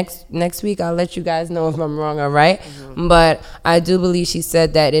wrong. Next week I'll let you guys know if I'm wrong or right. But I do believe she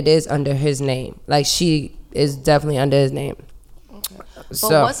said that it is under his name. Like she is definitely under his name. Okay.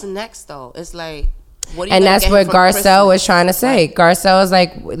 But what's next though? It's like. And that's what Garcelle was trying to say. Right. Garcelle was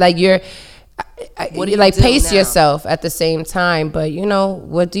like you're like pace yourself at the same time. But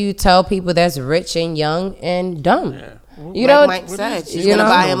what do you tell people that's rich and young and dumb? Yeah. You know, Mike said she's gonna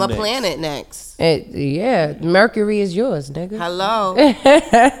buy him a planet next. Mercury is yours, nigga. Hello.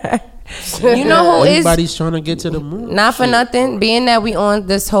 You know who everybody's trying to get to the moon. Not for nothing. Being that we on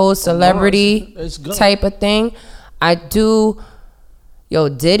this whole celebrity type of thing, I do.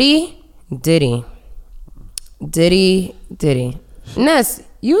 Diddy. Ness,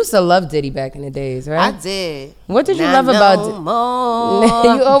 you used to love Diddy back in the days, right? I did. What did you love about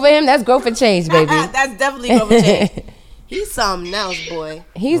Diddy? You over him? That's growth and change, baby. That's definitely growth and change. He's something else, boy.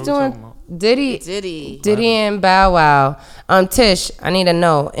 He's doing Diddy and Bow Wow. Tish, I need to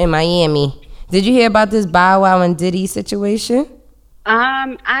know, in Miami, did you hear about this Bow Wow and Diddy situation?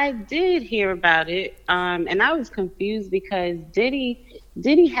 I did hear about it. And I was confused because Diddy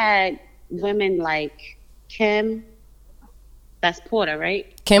had women like Kim, that's Porter, right?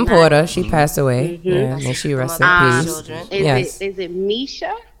 Porter, she passed away. Yeah, and she rested in peace. Is it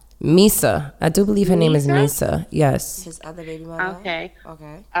Misha? Misa. I do believe her name is Misa? Misa. Yes. His other baby mother. Okay.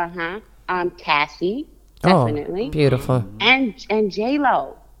 Okay. Cassie, definitely. Oh, beautiful. And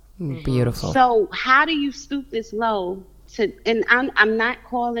J-Lo. Beautiful. So how do you stoop this low to? And I'm not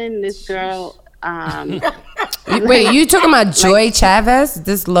calling this girl. Wait, you talking about Joy Chavez?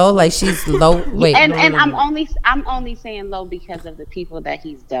 This low, like she's low. Wait, And I'm only saying low because of the people that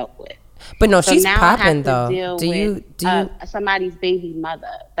he's dealt with. but no, So she's now popping I have though. to deal Do you? somebody's baby mother?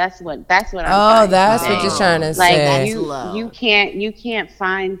 That's what I'm. Oh, that's trying what to you're say. trying to Like say. you can't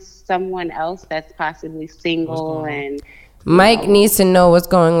find someone else that's possibly single and. Mike needs to know what's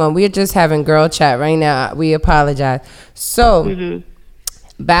going on. We're just having girl chat right now. We apologize. So,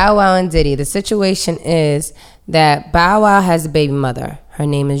 Bow Wow and Diddy. The situation is that Bow Wow has a baby mother. Her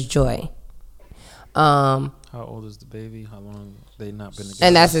name is Joy. How old is the baby? How long they not been together?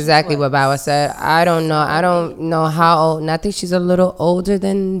 And that's exactly what Bow Wow said. I don't know. I don't know how old. And I think she's a little older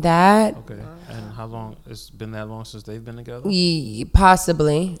than that. Okay. And how long? It's been that long since they've been together?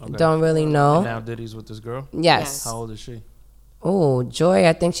 Possibly. Okay. Don't really And know. now Diddy's with this girl? Yes. How old is she? Oh, Joy.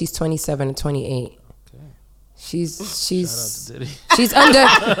 I think she's 27 or 28. Okay. She's Shout out to Diddy. she's under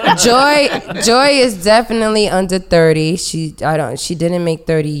Joy is definitely under 30. She didn't make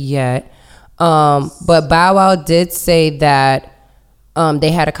 30 yet. But Bow Wow did say that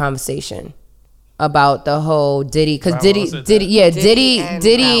they had a conversation about the whole Diddy, because Diddy,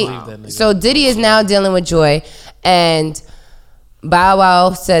 so Diddy is now dealing with Joy, and Bow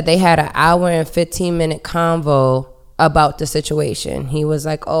Wow said they had an hour and 15-minute convo about the situation. He was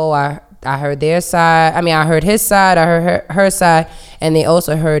like, oh, I heard their side. I mean, I heard his side, I heard her side, and they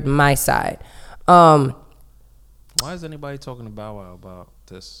also heard my side. Why is anybody talking to Bow Wow about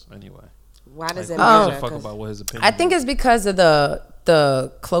this anyway? Why does it Who gives matter? a fuck about what his opinion I think is? it's because of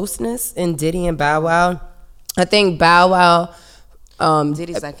the closeness in Diddy and Bow Wow. I think Bow Wow,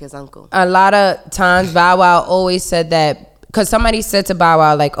 Diddy's like his uncle. a lot of times Bow Wow always said that, because somebody said to Bow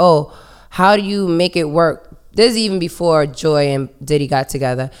Wow, like, oh, how do you make it work? This is even before Joy and Diddy got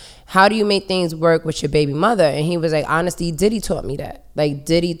together. How do you make things work with your baby mother? And he was like, honestly, Diddy taught me that. Like,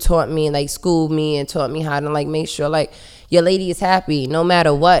 Diddy taught me, like, schooled me and taught me how to, like, make sure, like, your lady is happy no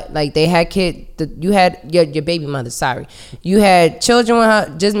matter what. Like, they had you had your baby mother, sorry. You had children with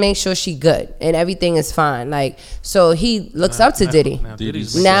her, just make sure she good and everything is fine. Like, so he looks up to Diddy. Now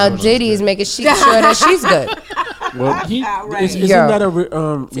Diddy is making sure that she's good. Well, isn't that a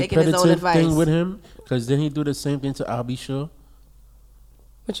repetitive thing with him? Because then he do the same thing to I'll Be Sure.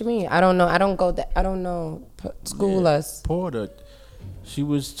 What you mean? I don't know. I don't know. School us. Porter. She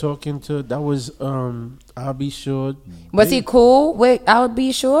was talking to, that was I'll Be Sure. Was he cool with I'll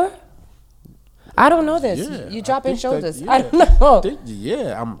Be Sure? I don't know this. Yeah, You dropping shoulders. yeah. I don't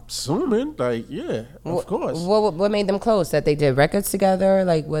know. I'm assuming, like, yeah, of course. What made them close? That they did records together?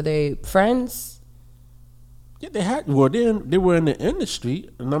 Like, were they friends? Yeah, they were in the industry,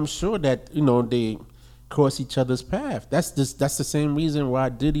 and I'm sure that, they cross each other's path. That's the same reason why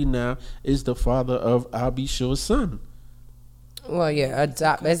Diddy now is the father of I'll Be Sure's son. Well, yeah,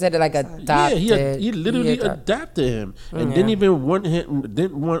 is it like adopted? Yeah, he literally adopted him, and didn't even want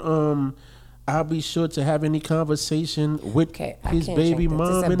I'll Be Sure to have any conversation with his baby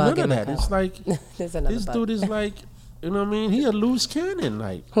mom and none of that. It's like this dude is like, you know what I mean? He a loose cannon,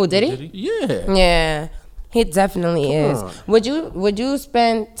 like. Who, Diddy? Yeah. Yeah, he definitely is. Would you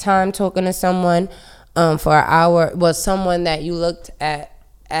spend time talking to someone for an hour? Well, someone that you looked at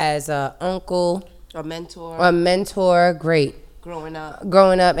as a uncle, A mentor. Great. Growing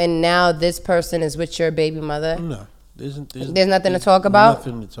up, and now this person is with your baby mother. No, there's nothing to talk about.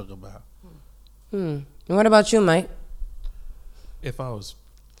 Nothing to talk about. What about you, Mike? If I was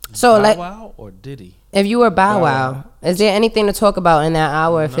Bow Wow or Diddy? If you were Bow Wow, is there anything to talk about in that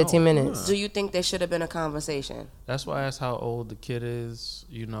hour and 15 minutes? do you think there should have been a conversation? That's why I asked how old the kid is.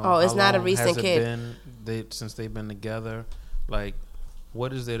 Oh, it's how not a long recent has it kid. been since they've been together. Like,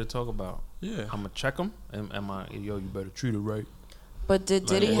 what is there to talk about? Yeah. I'm gonna check them. Am I? Yo, you better treat her right. But did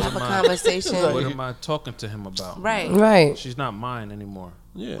Diddy what have a am I- conversation? What am I talking to him about? Right. She's not mine anymore.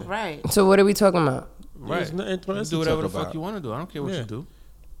 Yeah. Right. So what are we talking about? Right. There's nothing for You us do to whatever talk the fuck about. you want to do. I don't care what Yeah. you do.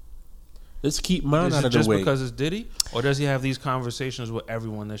 Let's keep mine Is out it of the just way. because it's Diddy, or does he have these conversations with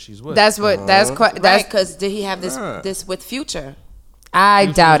everyone that she's with? That's what. That's Right, because did he have this with Future? I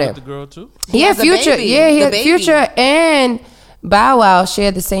Future's doubt with it. the girl too. He had has a Future. baby. Yeah, he The had baby. Future and Bow Wow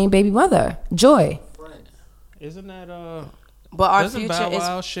shared the same baby mother, Joy. Isn't that But our doesn't Future Bow is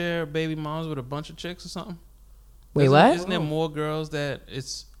Wow share baby moms with a bunch of chicks or something? Wait, Isn't- what? Isn't there more girls that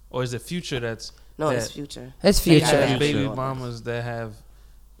or is it Future that's it's that Future. It's has Future. baby mamas that have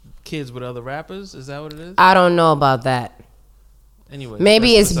kids with other rappers? Is that what it is? I don't know about that. Anyway,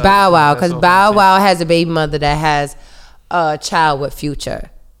 maybe it's Bow Wow because Bow Wow has a baby mother that has a child with Future.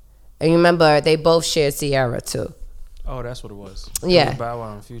 And you remember they both shared Sierra too. Oh, that's what it was. Yeah. Bow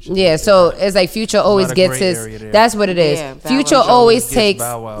Wow and Future. Yeah, so it's like Future always gets his. That's what it is. Yeah, Future always takes.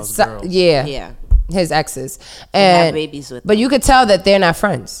 Bow Wow's girls. Yeah. His exes And have and babies with but them. you could tell that they're not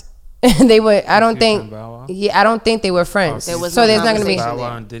friends. They were. I don't Future think. and Bow Wow? Yeah, I don't think they were friends. There was So no there's not going to be. conversation. Bow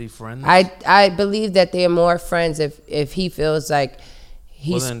Wow and Diddy friends. I believe that they're more friends if he feels like Well,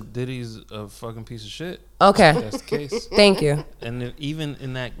 he's then Diddy's a fucking piece of shit. okay. That's the case. Thank you. And then even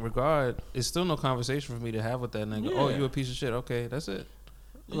in that regard, it's still no conversation for me to have with that nigga. Oh, you a piece of shit. Okay, that's it.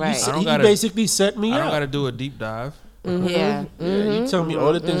 Right. He basically set me I up. don't got to do a deep dive. Yeah. Yeah, you tell me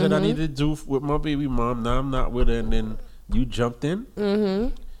all the things that I need to do with my baby mom. Now I'm not with her, and then you jumped in.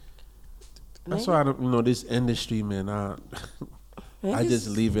 That's why I don't. This industry, man. I just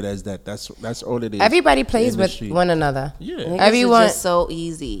leave it as that. That's all it is. Everybody plays The with industry. one another. Yeah, Niggas Everyone- is just so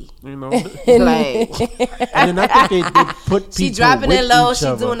easy. Like, Like and then I think they put people. she dropping with it low, each she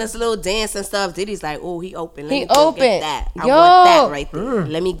other. doing this little dance and stuff. Diddy's like, oh, he open. Let He me go open. get that. I Yo. want that right there.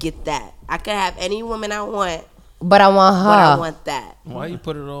 Let me get that. I could have any woman I want, But I want her. but I want that. Why you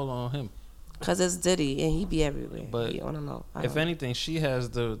put it all on him? Cause it's Diddy and he be everywhere. But I don't know. If anything, she has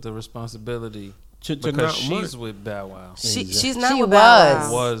the responsibility To because not she's want- with Bow Wow. she's not She with Bow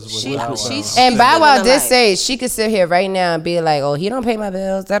Wow. Was with She- Bow Wow. she's- And Bow Wow living a did life. say she could sit here right now and be like, "Oh, he don't pay my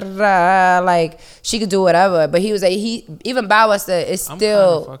bills." Da, da, da. Like she could do whatever. But he was like, even Bow Wow said it's I'm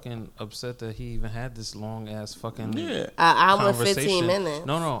still. kind of fucking upset that he even had this long ass fucking Yeah. I'm with conversation. 15 minutes.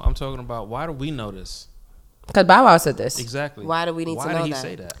 No, I'm talking about why do we know this? Because Bow Wow said this. Exactly. Why do we need to Why know did he that?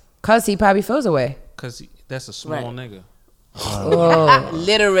 say that? Because he probably feels away. Because that's a small Right. nigga. Whoa.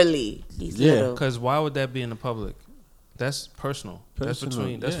 Literally. He's Yeah. little. Because why would that be in the public? That's personal. That's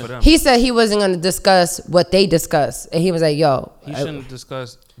Yeah. for them. He said he wasn't going to discuss what they discussed. And he was like, yo. He shouldn't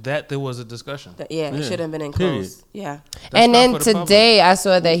discuss that there was a discussion. Yeah, it Yeah. should have been in Period. close. Yeah. That's And not then for the public. today I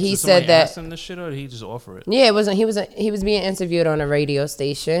saw that he Did said somebody that. ask him this shit or did he just offer it? Yeah, it wasn't. He was being interviewed on a radio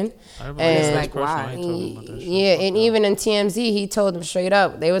station. Everybody And- knows It's this like, person. why? I ain't talking about that shit. Yeah, Fuck and that. even in TMZ, he told them straight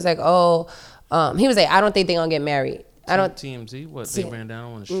up. They was like, "Oh," he was like, "I don't think they're gonna get married. I don't." TMZ, what they ran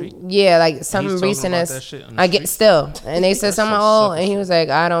down on the street. Yeah, like something talking recent about as that shit on the I get street? still, and they said That's something. some Oh, sucker and he shit. was like,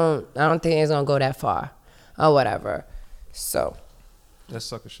 "I don't think it's gonna go that far, or whatever." So That's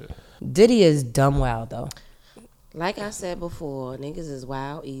sucker shit. Diddy is dumb wild though. Like I said before, niggas is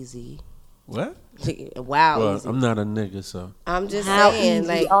wild easy. What? Wild Well, easy. I'm not a nigga, so I'm just How saying, easy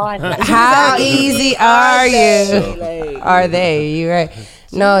like, are they? How easy are you? like, Are they? You right?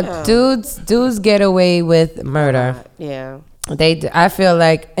 No, dudes get away with murder. yeah. I feel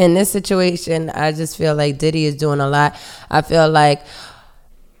like in this situation, I just feel like Diddy is doing a lot. I feel like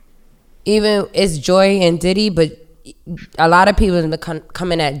even it's Joy and Diddy, but a lot of people have been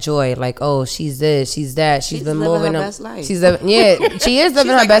coming at Joy like, oh, she's this, she's that. She's been living moving her up. best life. She is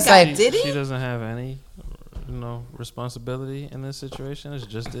living her like, best I got life. Diddy? She doesn't have any, responsibility in this situation. It's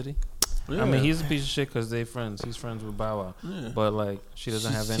just Diddy. yeah. I mean, he's a piece of shit because they friends. He's friends with Bow Wow. Yeah. But like, she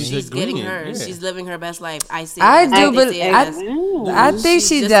doesn't have any. She's getting agreeing, hers. yeah. She's living her best life. I see. I it. do, They but see it I, as- I think She's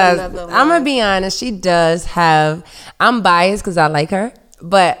she just does. another I'm gonna one. be honest. She does have. I'm biased because I like her,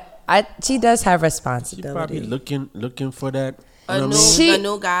 but she does have she responsibility. probably looking for that. a you know new, what I mean? She- a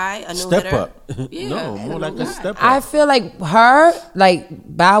new guy, a new Step hitter. up. Yeah, No, more like a step up. I feel like her, like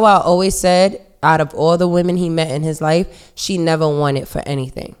Bow Wow always said, out of all the women he met in his life, she never wanted for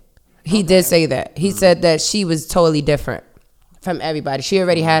anything. He did say that. He said that she was totally different from everybody. She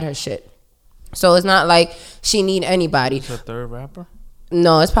already had her shit. So it's not like she need anybody. She's a third rapper.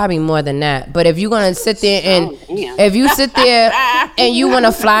 No, it's probably more than that. But if you're gonna sit there and Oh, damn. if you sit there and you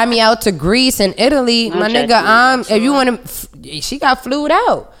wanna fly me out to Greece and Italy, my nigga, if you wanna, she got flued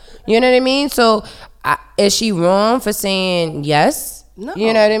out. You know what I mean? So is she wrong for saying yes? No.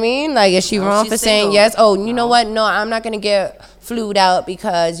 You know what I mean? Like, is she wrong she's for saying single. yes? Oh, you know what? No, I'm not gonna get flued out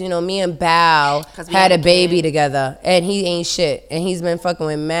because me and Bow 'Cause we had had a a baby kid. together and he ain't shit and he's been fucking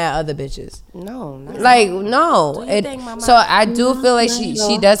with mad other bitches. No, not Like, no. Do you think, Mama? So I do feel like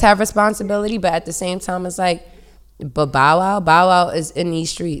she does have responsibility, but at the same time, it's like, but Bow Wow is in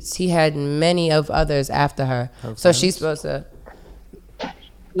these streets. He had many of others after her. So she's supposed to.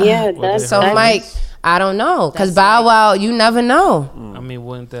 Yeah, Well, that's they So heard Mike, I don't know. Because Bow Wow, you never know. I mean,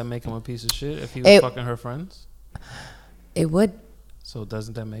 wouldn't that make him a piece of shit if he was fucking her friends? It would. So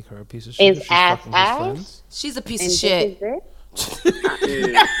doesn't that make her a piece of shit? Is if she's ass fucking his ass? friends? She's a piece and of shit. this is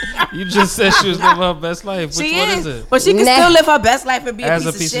it? You just said she was living her best life. Which She one is, is it? but she can Nah. still live her best life and be As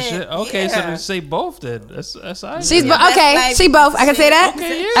a piece of shit. Okay, so Yeah. then say both then. That's all right. She's Yeah, okay. best She life, both. I can say that.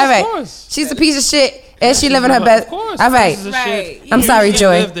 Okay, yeah, All of right. course. She's a piece of shit Is she living her best? Of course. All right. Right. I'm sorry,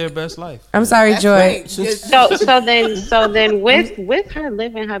 Joy. Live their best life. I'm sorry, That's Joy. right. So then with her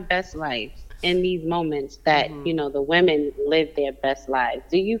living her best life in these moments that the women live their best lives,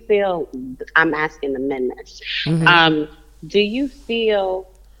 do you feel, I'm asking the men this, do you feel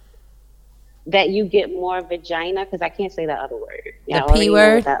that you get more vagina? Because I can't say the other word. The P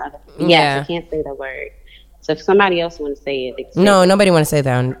word? Yes, I can't say the word. So if somebody else wants to say it. No, nobody want to say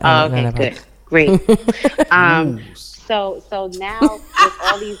that. Okay, good. Great. So now with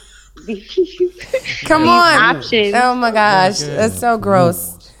all these Come on. options. Oh my gosh, that's so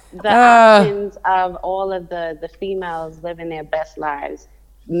gross. The options of all of the females living their best lives.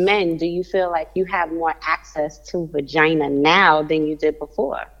 Men, do you feel like you have more access to vagina now than you did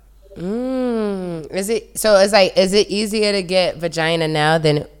before? Is it easier to get vagina now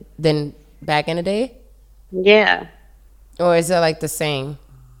than back in the day? Yeah. Or is it like the same?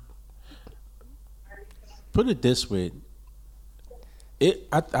 Put it this way.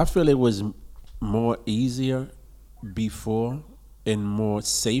 I feel it was more easier before and more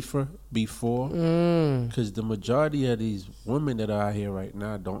safer before, because the majority of these women that are out here right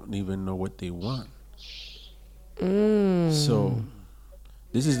now don't even know what they want. So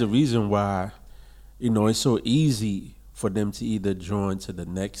this is the reason why, it's so easy for them to either join to the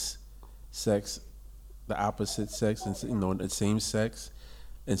next sex, the opposite sex, and the same sex,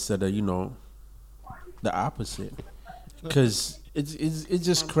 instead of the opposite, because it's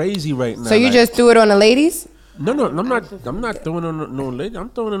just crazy right now. So you just threw it on the ladies? No, I'm not throwing it on no lady. I'm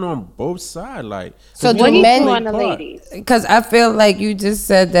throwing it on both sides. Like, so what do men on the ladies? Because I feel like you just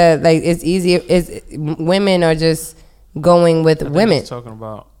said that like it's easier. Women are just going with women. He's talking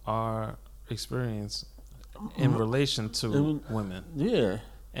about our experience in relation to women. Yeah.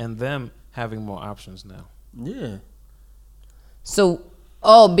 And them having more options now. Yeah. So,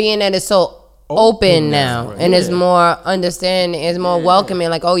 being that it's so open now, right. and it's more understanding, it's more welcoming.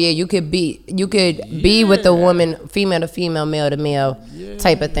 Like, oh yeah, you could be with a woman, female to female, male to male,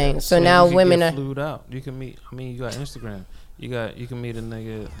 type of thing. So now you women get are flued out. You can meet. I mean, you got Instagram. You can meet a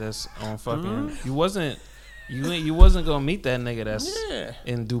nigga that's on fucking. You wasn't gonna meet that nigga that's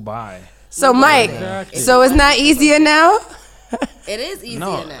in Dubai. So Mike, so it's not easier now. It is easier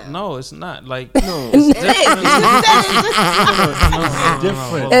now. No, it's not. Like It's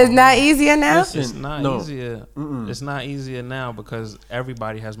not easier now. It's not easier. It's not easier now because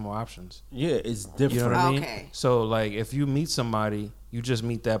everybody has more options. Yeah, it's different. You know what I mean? Okay. So like, if you meet somebody, you just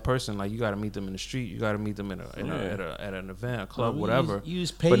meet that person. Like, you got to meet them in the street. You got to meet them at an event, a club, whatever.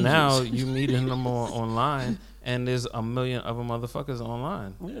 Use but pages. now you meeting them online, and there's a million other motherfuckers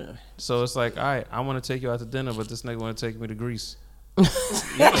online. Yeah. So it's like, all right, I want to take you out to dinner, but this nigga want to take me to Greece.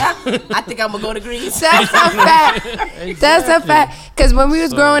 I think I'm gonna go to Greece. That's a fact. That's a fact. Because when we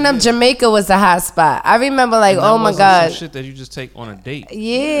was growing up, Jamaica was the hot spot. I remember, like, oh my god, shit that you just take on a date.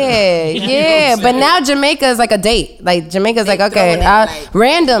 Yeah. But now Jamaica is like a date. Like Jamaica's like, okay,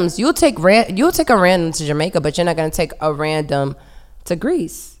 randoms. You'll take a random to Jamaica, but you're not gonna take a random to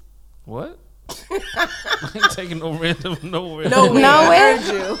Greece. What? I ain't taking no random nowhere. Nowhere.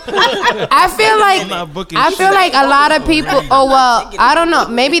 I feel like a lot of people. Oh well, I don't know.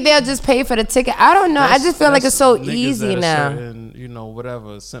 Maybe they'll just pay for the ticket. I don't know. I just feel like it's so easy now.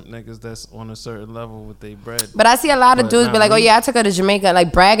 Whatever simp niggas that's on a certain level with their bread. But I see a lot of dudes be like, "Oh yeah, I took her to Jamaica,"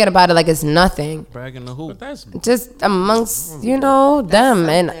 like bragging about it like it's nothing. Bragging to who? Just amongst them,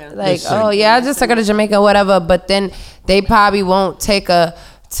 and like, oh yeah, I just took her to Jamaica, whatever. But then they probably won't take her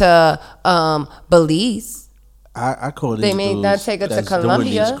to Belize. I call this. They may not take her to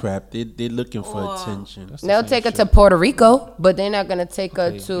Colombia. Doing this crap. They're looking for attention. They'll take her to Puerto Rico, but they're not gonna take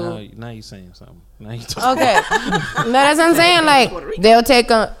her to. Now you're saying something. Now you talking. Okay, no, that's what I'm saying. Like they'll take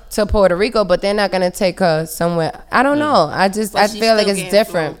her to Puerto Rico, but they're not gonna take her somewhere. I don't know. I feel like it's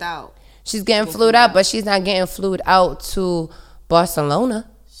different. She's getting flued out, but she's not getting flued out to Barcelona.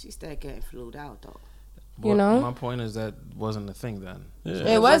 She's still getting flued out though. Well, my point is that wasn't a thing then.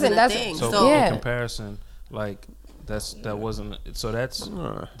 Yeah. It wasn't. That's thing. So in comparison, like that wasn't. So that's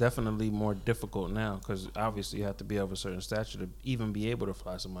definitely more difficult now because obviously you have to be of a certain stature to even be able to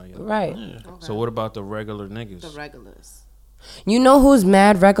fly somebody else. Right. Yeah. Okay. So what about the regular niggas? The regulars. You know who's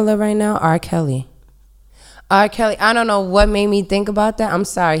mad regular right now? R. Kelly. R. Kelly. I don't know what made me think about that. I'm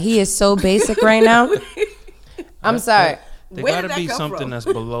sorry. He is so basic right now. I'm sorry. There gotta be something that's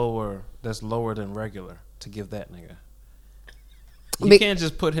lower than regular to give that nigga. You can't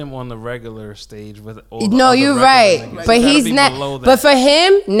just put him on the regular stage with all the other you're right. Niggas. But he's not. But for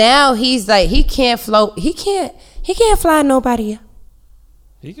him now, he's like he can't float. He can't fly nobody.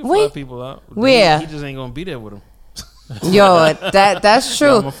 He can fly people out. Where? He just ain't gonna be there with them. Yo, that's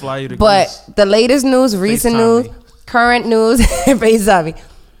true. I'ma fly you to but Greece. the latest news, recent FaceTime news, me. current news, FaceTime me.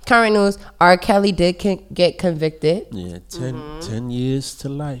 Current news, R. Kelly did get convicted. Yeah, 10 years to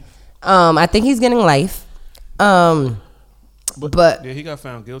life. I think he's getting life. But Yeah, he got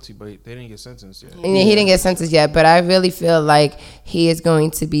found guilty, but they didn't get sentenced yet. and he didn't get sentenced yet. But I really feel like he is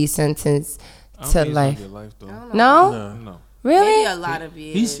going to be sentenced I don't to think he's gonna life. get life, though. No? No. Really? Maybe a lot of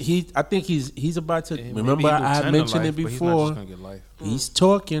years. I think he's about to. Maybe Remember, he'll do I 10 to mentioned life, it but he's not before. just gonna get life. He's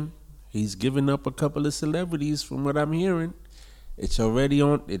talking. He's giving up a couple of celebrities, from what I'm hearing. It's already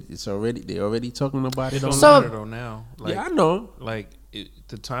on. It's already. They're already talking about It it. don't So- matter though now. Like, Yeah, I know. Like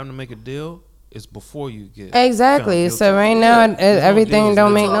the time to make a deal is before you get Exactly. found So guilty. right now, There's no everything deals,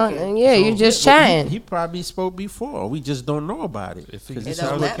 don't man. make no. Talking. Yeah, you just Well, chatting. He probably spoke before. We just don't know about it. If 'Cause that it's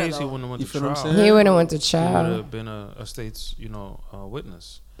don't was the matter, case, he though. wouldn't have went You to feel what I'm trial. saying? He would have went to He would trial. have been a state's,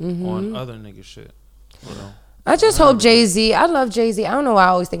 witness Mm-hmm. on other nigga shit. I just hope Jay-Z. I love Jay-Z. I don't know why I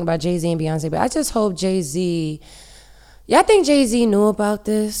always think about Jay-Z and Beyonce, but I just hope Jay-Z. Y'all think Jay-Z knew about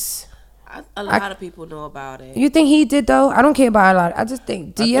this? A lot of people know about it. You think he did though? I don't care about a lot. I just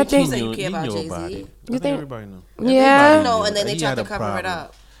think. Do you think? he knew. care about knew Jay-Z? about it. I You think think? everybody knew. Yeah. Everybody No, knew and then they he tried had to a cover it problem.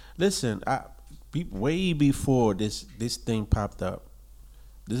 up. Listen, way before this thing popped up,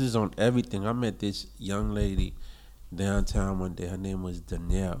 this is on everything. I met this young lady downtown one day. Her name was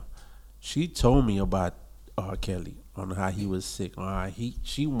Danielle. She told me about R. Kelly, on how he was sick, on how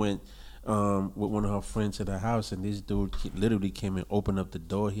she went with one of her friends to the house, and this dude literally came and opened up the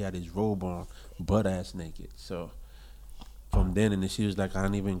door. He had his robe on, butt ass naked. So from then, and then she was like, I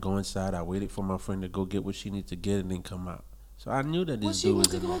didn't even go inside. I waited for my friend to go get what she needed to get and then come out. So I knew that this dude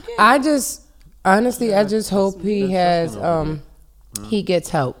was in there. I just honestly, I just hope he that's has nothing he gets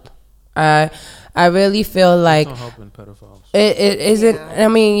help. I really feel like Don't help in pedophiles. it isn't. I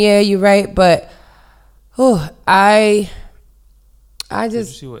mean, yeah, you're right, but I Did you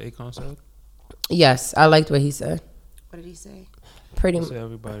just see what Akon said? yes, I liked what he said. What did he say? Pretty. He said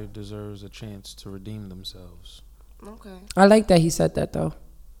everybody deserves a chance to redeem themselves. Okay. I like that he said that though,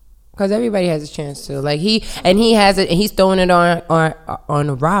 because everybody has a chance to. Like he has it, and he's throwing it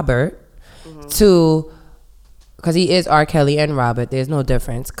on Robert to, because he is R. Kelly and Robert. There's no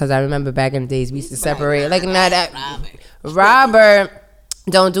difference. Because I remember back in the days we used to separate. Like not that Robert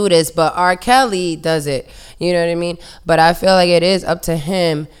don't do this, but R. Kelly does it. You know what I mean? But I feel like it is up to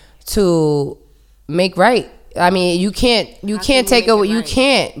him to make right. I mean, you can't take away. You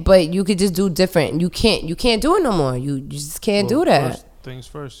can't, but you could just do different. You can't do it no more. You just can't do that. First things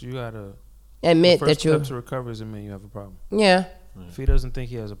first, you gotta Admit the that first you. step to recovery is admit you have a problem. Yeah, If he doesn't think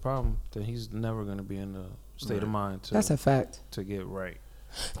he has a problem, then he's never gonna be in the state of mind to that's a fact. to get right.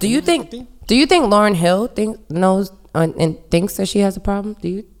 Do you think Lauryn Hill knows and thinks that she has a problem?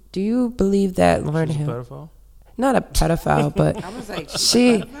 Do you believe that Lauryn She's a Hill? pedophile. Not a pedophile, but I was like,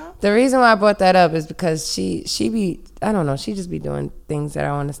 she. The reason why I brought that up is because she be, I don't know, she just be doing things that I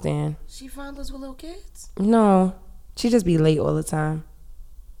don't understand. she fondles with little kids. No, she just be late all the time.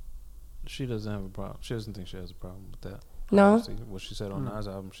 She doesn't have a problem. She doesn't think she has a problem with that. No? Honestly, what she said on Nas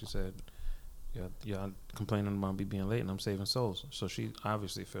album, she said, "Yeah, I'm complaining about me being late, and I'm saving souls." So she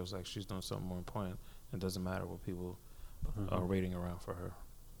obviously feels like she's doing something more important. It doesn't matter what people are rating around for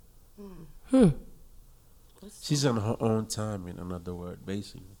her. She's on her own time, in another word,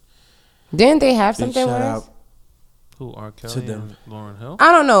 basically. Didn't they have Big something shout with out us? Who, R. Kelly them. and Lauryn Hill?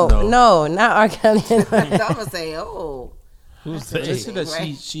 I don't know. No. No, not R. Kelly. So I'm gonna say, oh, Who's That's They they? said that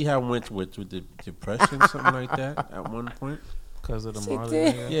Right. she had went with the depression, something like that, at one point. Because of the She Marley?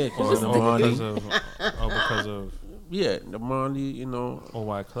 did. nigga? Yeah, 'cause Or of the no, Marley. because of Yeah, the Marley, you know, or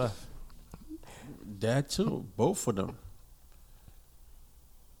Wyclef. that too. Both of them.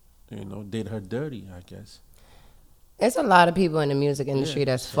 You know, did her dirty, I guess. It's a lot of people in the music industry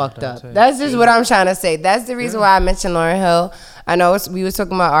that's fucked up. Dante. That's just what I'm trying to say. That's the reason why I mentioned Lauryn Hill. I know we was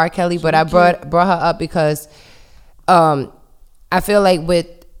talking about R. Kelly, but I brought her up because I feel like with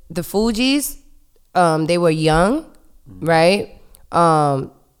the Fugees, they were young, right?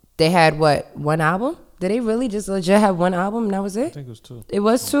 They had one album? Did they really just legit have one album and that was I it? think it was two. It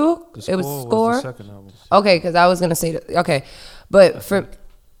was two? The It was was Score? the second album. Okay, because I was gonna say that. Okay, but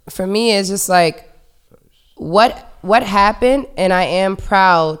for me, it's just like what happened, and I am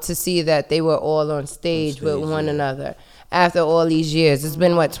proud to see that they were all on stage with one another after all these years. It's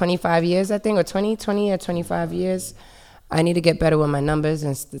been 25 years, I think, or 20 or 25 years. I need to get better with my numbers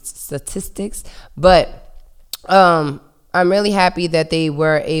and statistics, but I'm really happy that they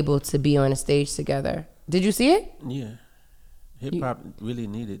were able to be on a stage together. Did you see it? Yeah. Hip hop really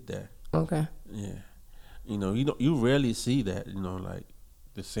needed that. Okay. Yeah. You know, you rarely see that, you know, like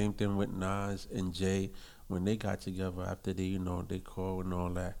the same thing with Nas and Jay when they got together after they call and all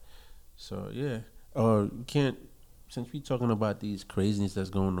that. So yeah, you can't. Since we talking about these craziness that's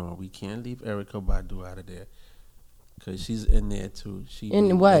going on, we can't leave Erykah Badu out of there. Cause she's in there too. She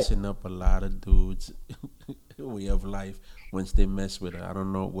In what? messing up a lot of dudes' way of life once they mess with her. I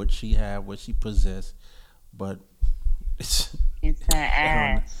don't know what she had, what she possessed, but It's that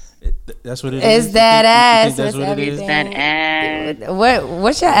ass. That's what it is. It's that ass. That's what it is. It's that ass.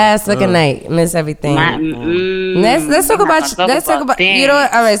 What's your ass looking like, Miss Everything? Let's talk about. Let's talk about. You know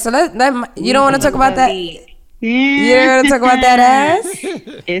what? All right. So you don't want to talk about that. You don't want to talk about that ass.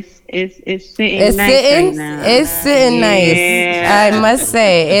 It's sitting nice right now. It's sitting nice. I must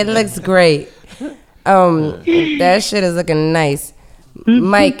say, it looks great. That shit is looking nice.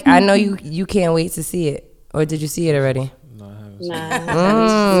 Mike, I know you can't wait to see it. Or did you see it already? No, I haven't.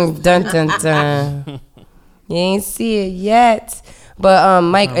 Nah. Dun dun dun. You ain't see it yet. But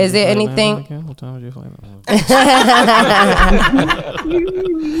Mike, is there anything? What time was your flight?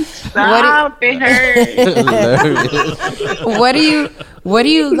 Stop, it hurts. What are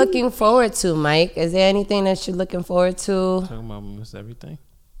you looking forward to, Mike? Is there anything that you're looking forward to? Talking about Miss Everything.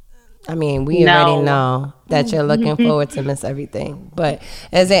 I mean, we already know that you're looking forward to Miss Everything. But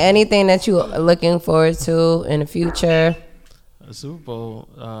is there anything that you're looking forward to in the future? The Super Bowl.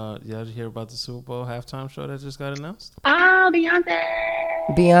 Y'all hear about the Super Bowl halftime show that just got announced? Oh, Beyonce.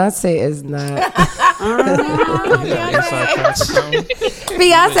 Beyonce is not. Inside track song.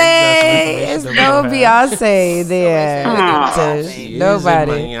 Beyonce is no Beyonce there. Tish.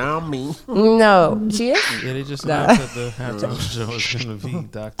 Nobody. No, she is. Yeah, they just announced that the halftime show is going to be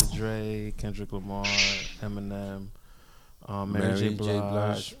Dr. Dre, Kendrick Lamar, Eminem, Mary J.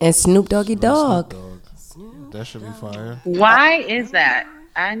 Blige, And Snoop Doggy Dogg. That should be fire. Why is that?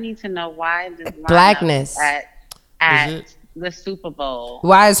 I need to know why this lineup Blackness. at the Super Bowl.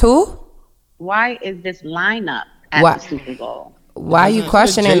 Why is who? Why is this lineup at Why? the Super Bowl? Why are you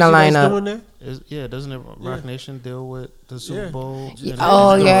questioning the lineup? Doesn't it Rock Nation deal with the Super Bowl?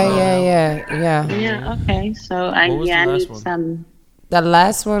 Oh, yeah. Yeah, okay. So I What was the need last one? some. The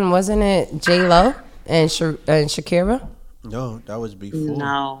last one, wasn't it J-Lo and Shakira? No, that was before.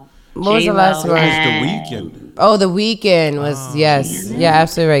 No. What was the last J-Lo one? It was and- The Weeknd. Oh, The Weeknd was, yes. Yeah,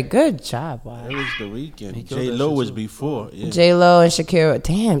 absolutely right. Good job, wow. It was The Weeknd. He killed that J-Lo shit was too. before. Yeah. J-Lo and Shakira.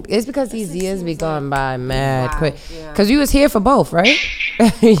 Damn, it's because these years be going by mad Wow, quick. yeah. Because you was here for both, right?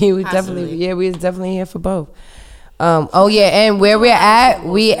 We was definitely here for both. Oh yeah, and where we're at,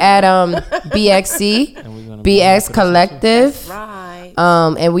 we at BXC, And we're gonna be BX Collective. Right.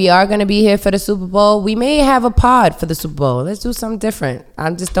 And we are gonna be here for the Super Bowl. We may have a pod for the Super Bowl. Let's do something different.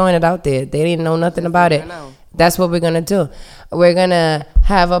 I'm just throwing it out there. They didn't know nothing about it. That's what we're gonna do. We're gonna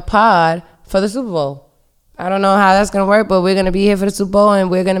have a pod for the Super Bowl. I don't know how that's gonna work, but we're gonna be here for the Super Bowl and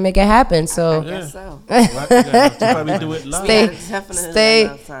we're gonna make it happen. So Guess so. Probably do it live.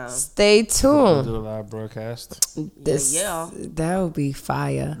 stay tuned. do a live broadcast. That would be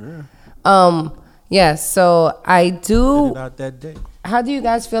fire. Yeah, so I do. Get it out that day. How do you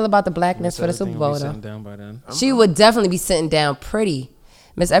guys feel about the blackness for the Super Bowl, though? Sitting down by then. She would definitely be sitting down pretty.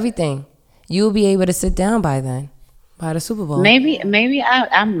 Miss Everything. You'll be able to sit down by then, by the Super Bowl. Maybe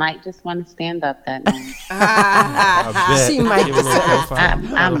I might just want to stand up that night. I bet. She might Give a little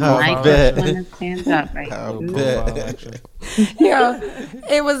profile. I might bet. just want to stand up right I now. bet. Yo,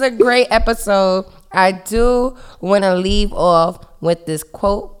 it was a great episode. I do want to leave off with this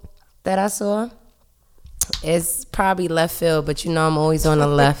quote that I saw. It's probably left field, but you know I'm always on the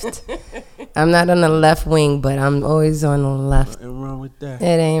left. I'm not on the left wing, but I'm always on the left. Nothing wrong with that. It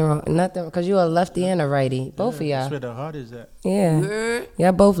ain't wrong. Nothing, because you're a lefty and a righty. Both of That's y'all. where the heart is at. Yeah.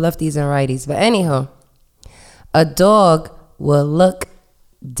 Y'all both lefties and righties. But anyhow, a dog will look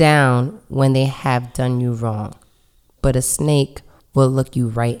down when they have done you wrong, but a snake will look you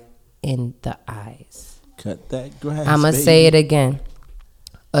right in the eyes. Cut that grass. I'm going to say it again.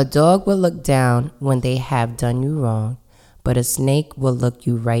 A dog will look down when they have done you wrong, but a snake will look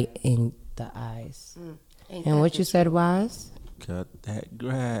you right in the eyes. And what you said was? Cut that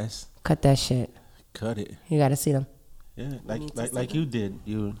grass. Cut that shit. Cut it. You got to see them. Yeah, like you did.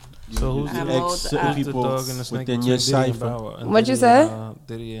 You So who's the ex certain the people dog and the snake within between your Diddy and cipher. Bow Wow? And What you Diddy said? and,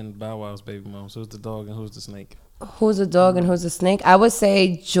 Diddy and Bow Wow's baby mom. So who's the dog and who's the snake? Who's a dog and who's a snake? I would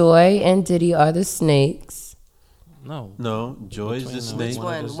say Joy and Diddy are the snakes. No, Joy is the Between snake. Which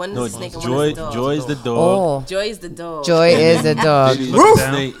one? One No, is the snake and one is the dog. Joy is the dog. Oh, Joy is the dog. Joy is the dog. Diddy is the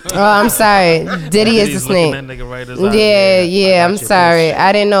snake. Oh, I'm sorry. Diddy is the Diddy's looking snake. that nigga right in his eye. Yeah, I I'm got you, sorry. bitch.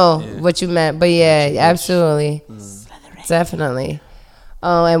 I didn't know what you meant, but yeah, absolutely. Definitely.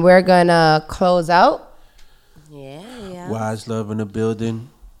 Oh, and we're gonna close out. Yeah. Wise love in the building.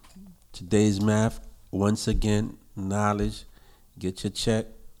 Today's math once again, knowledge. Get your check.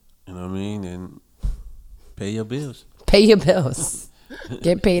 You know what I mean, and pay your bills. Pay your bills.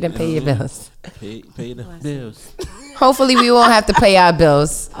 Get paid and pay your bills. Pay the bills. Hopefully, we won't have to pay our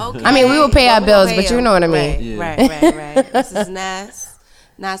bills. Okay. I mean, we will pay our bills, but you know what I mean. Right. This is Ness.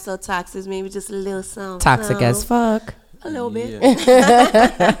 Not so toxic, maybe just a little something. Toxic as fuck. A little bit.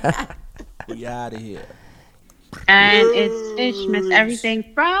 We out of here. And it's Tish, Miss Everything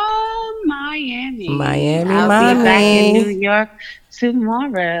from Miami. I'll be back in New York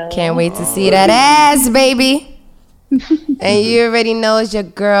tomorrow. Can't wait to see that ass, baby. And you already know it's your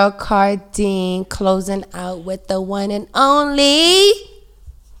girl Cardine closing out with the one and only.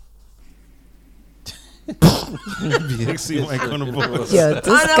 BXC mic on the board. Yo,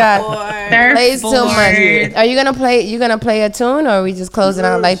 this guy plays too much. Are you gonna play? You gonna play a tune, or are we just closing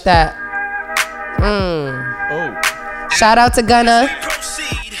out like that? Shout out to Gunna.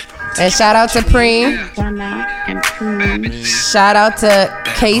 And shout out to Preem. Shout out to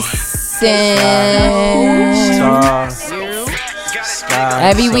Kason.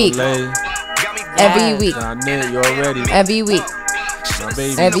 Every week.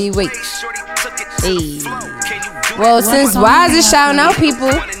 Hey. Well, since Wise is shouting out people,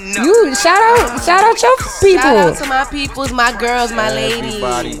 you shout out your people. Shout out to my peoples, my girls, my ladies.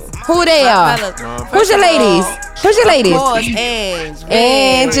 Who they are? Who's your ladies? Of course,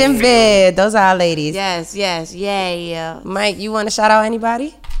 Ange and Vid. Those are our ladies. Yes, yeah. Mike, you want to shout out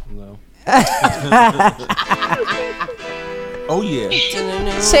anybody? No. Oh yeah.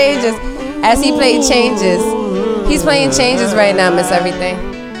 Changes. As he played Changes. He's playing Changes right now, Miss Everything.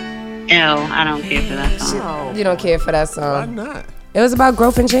 No, I don't care for that song. You don't care for that song. Why not? It was about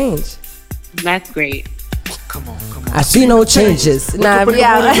growth and change. That's great. Come on. I see no changes. Nah,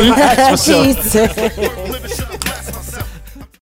 reality.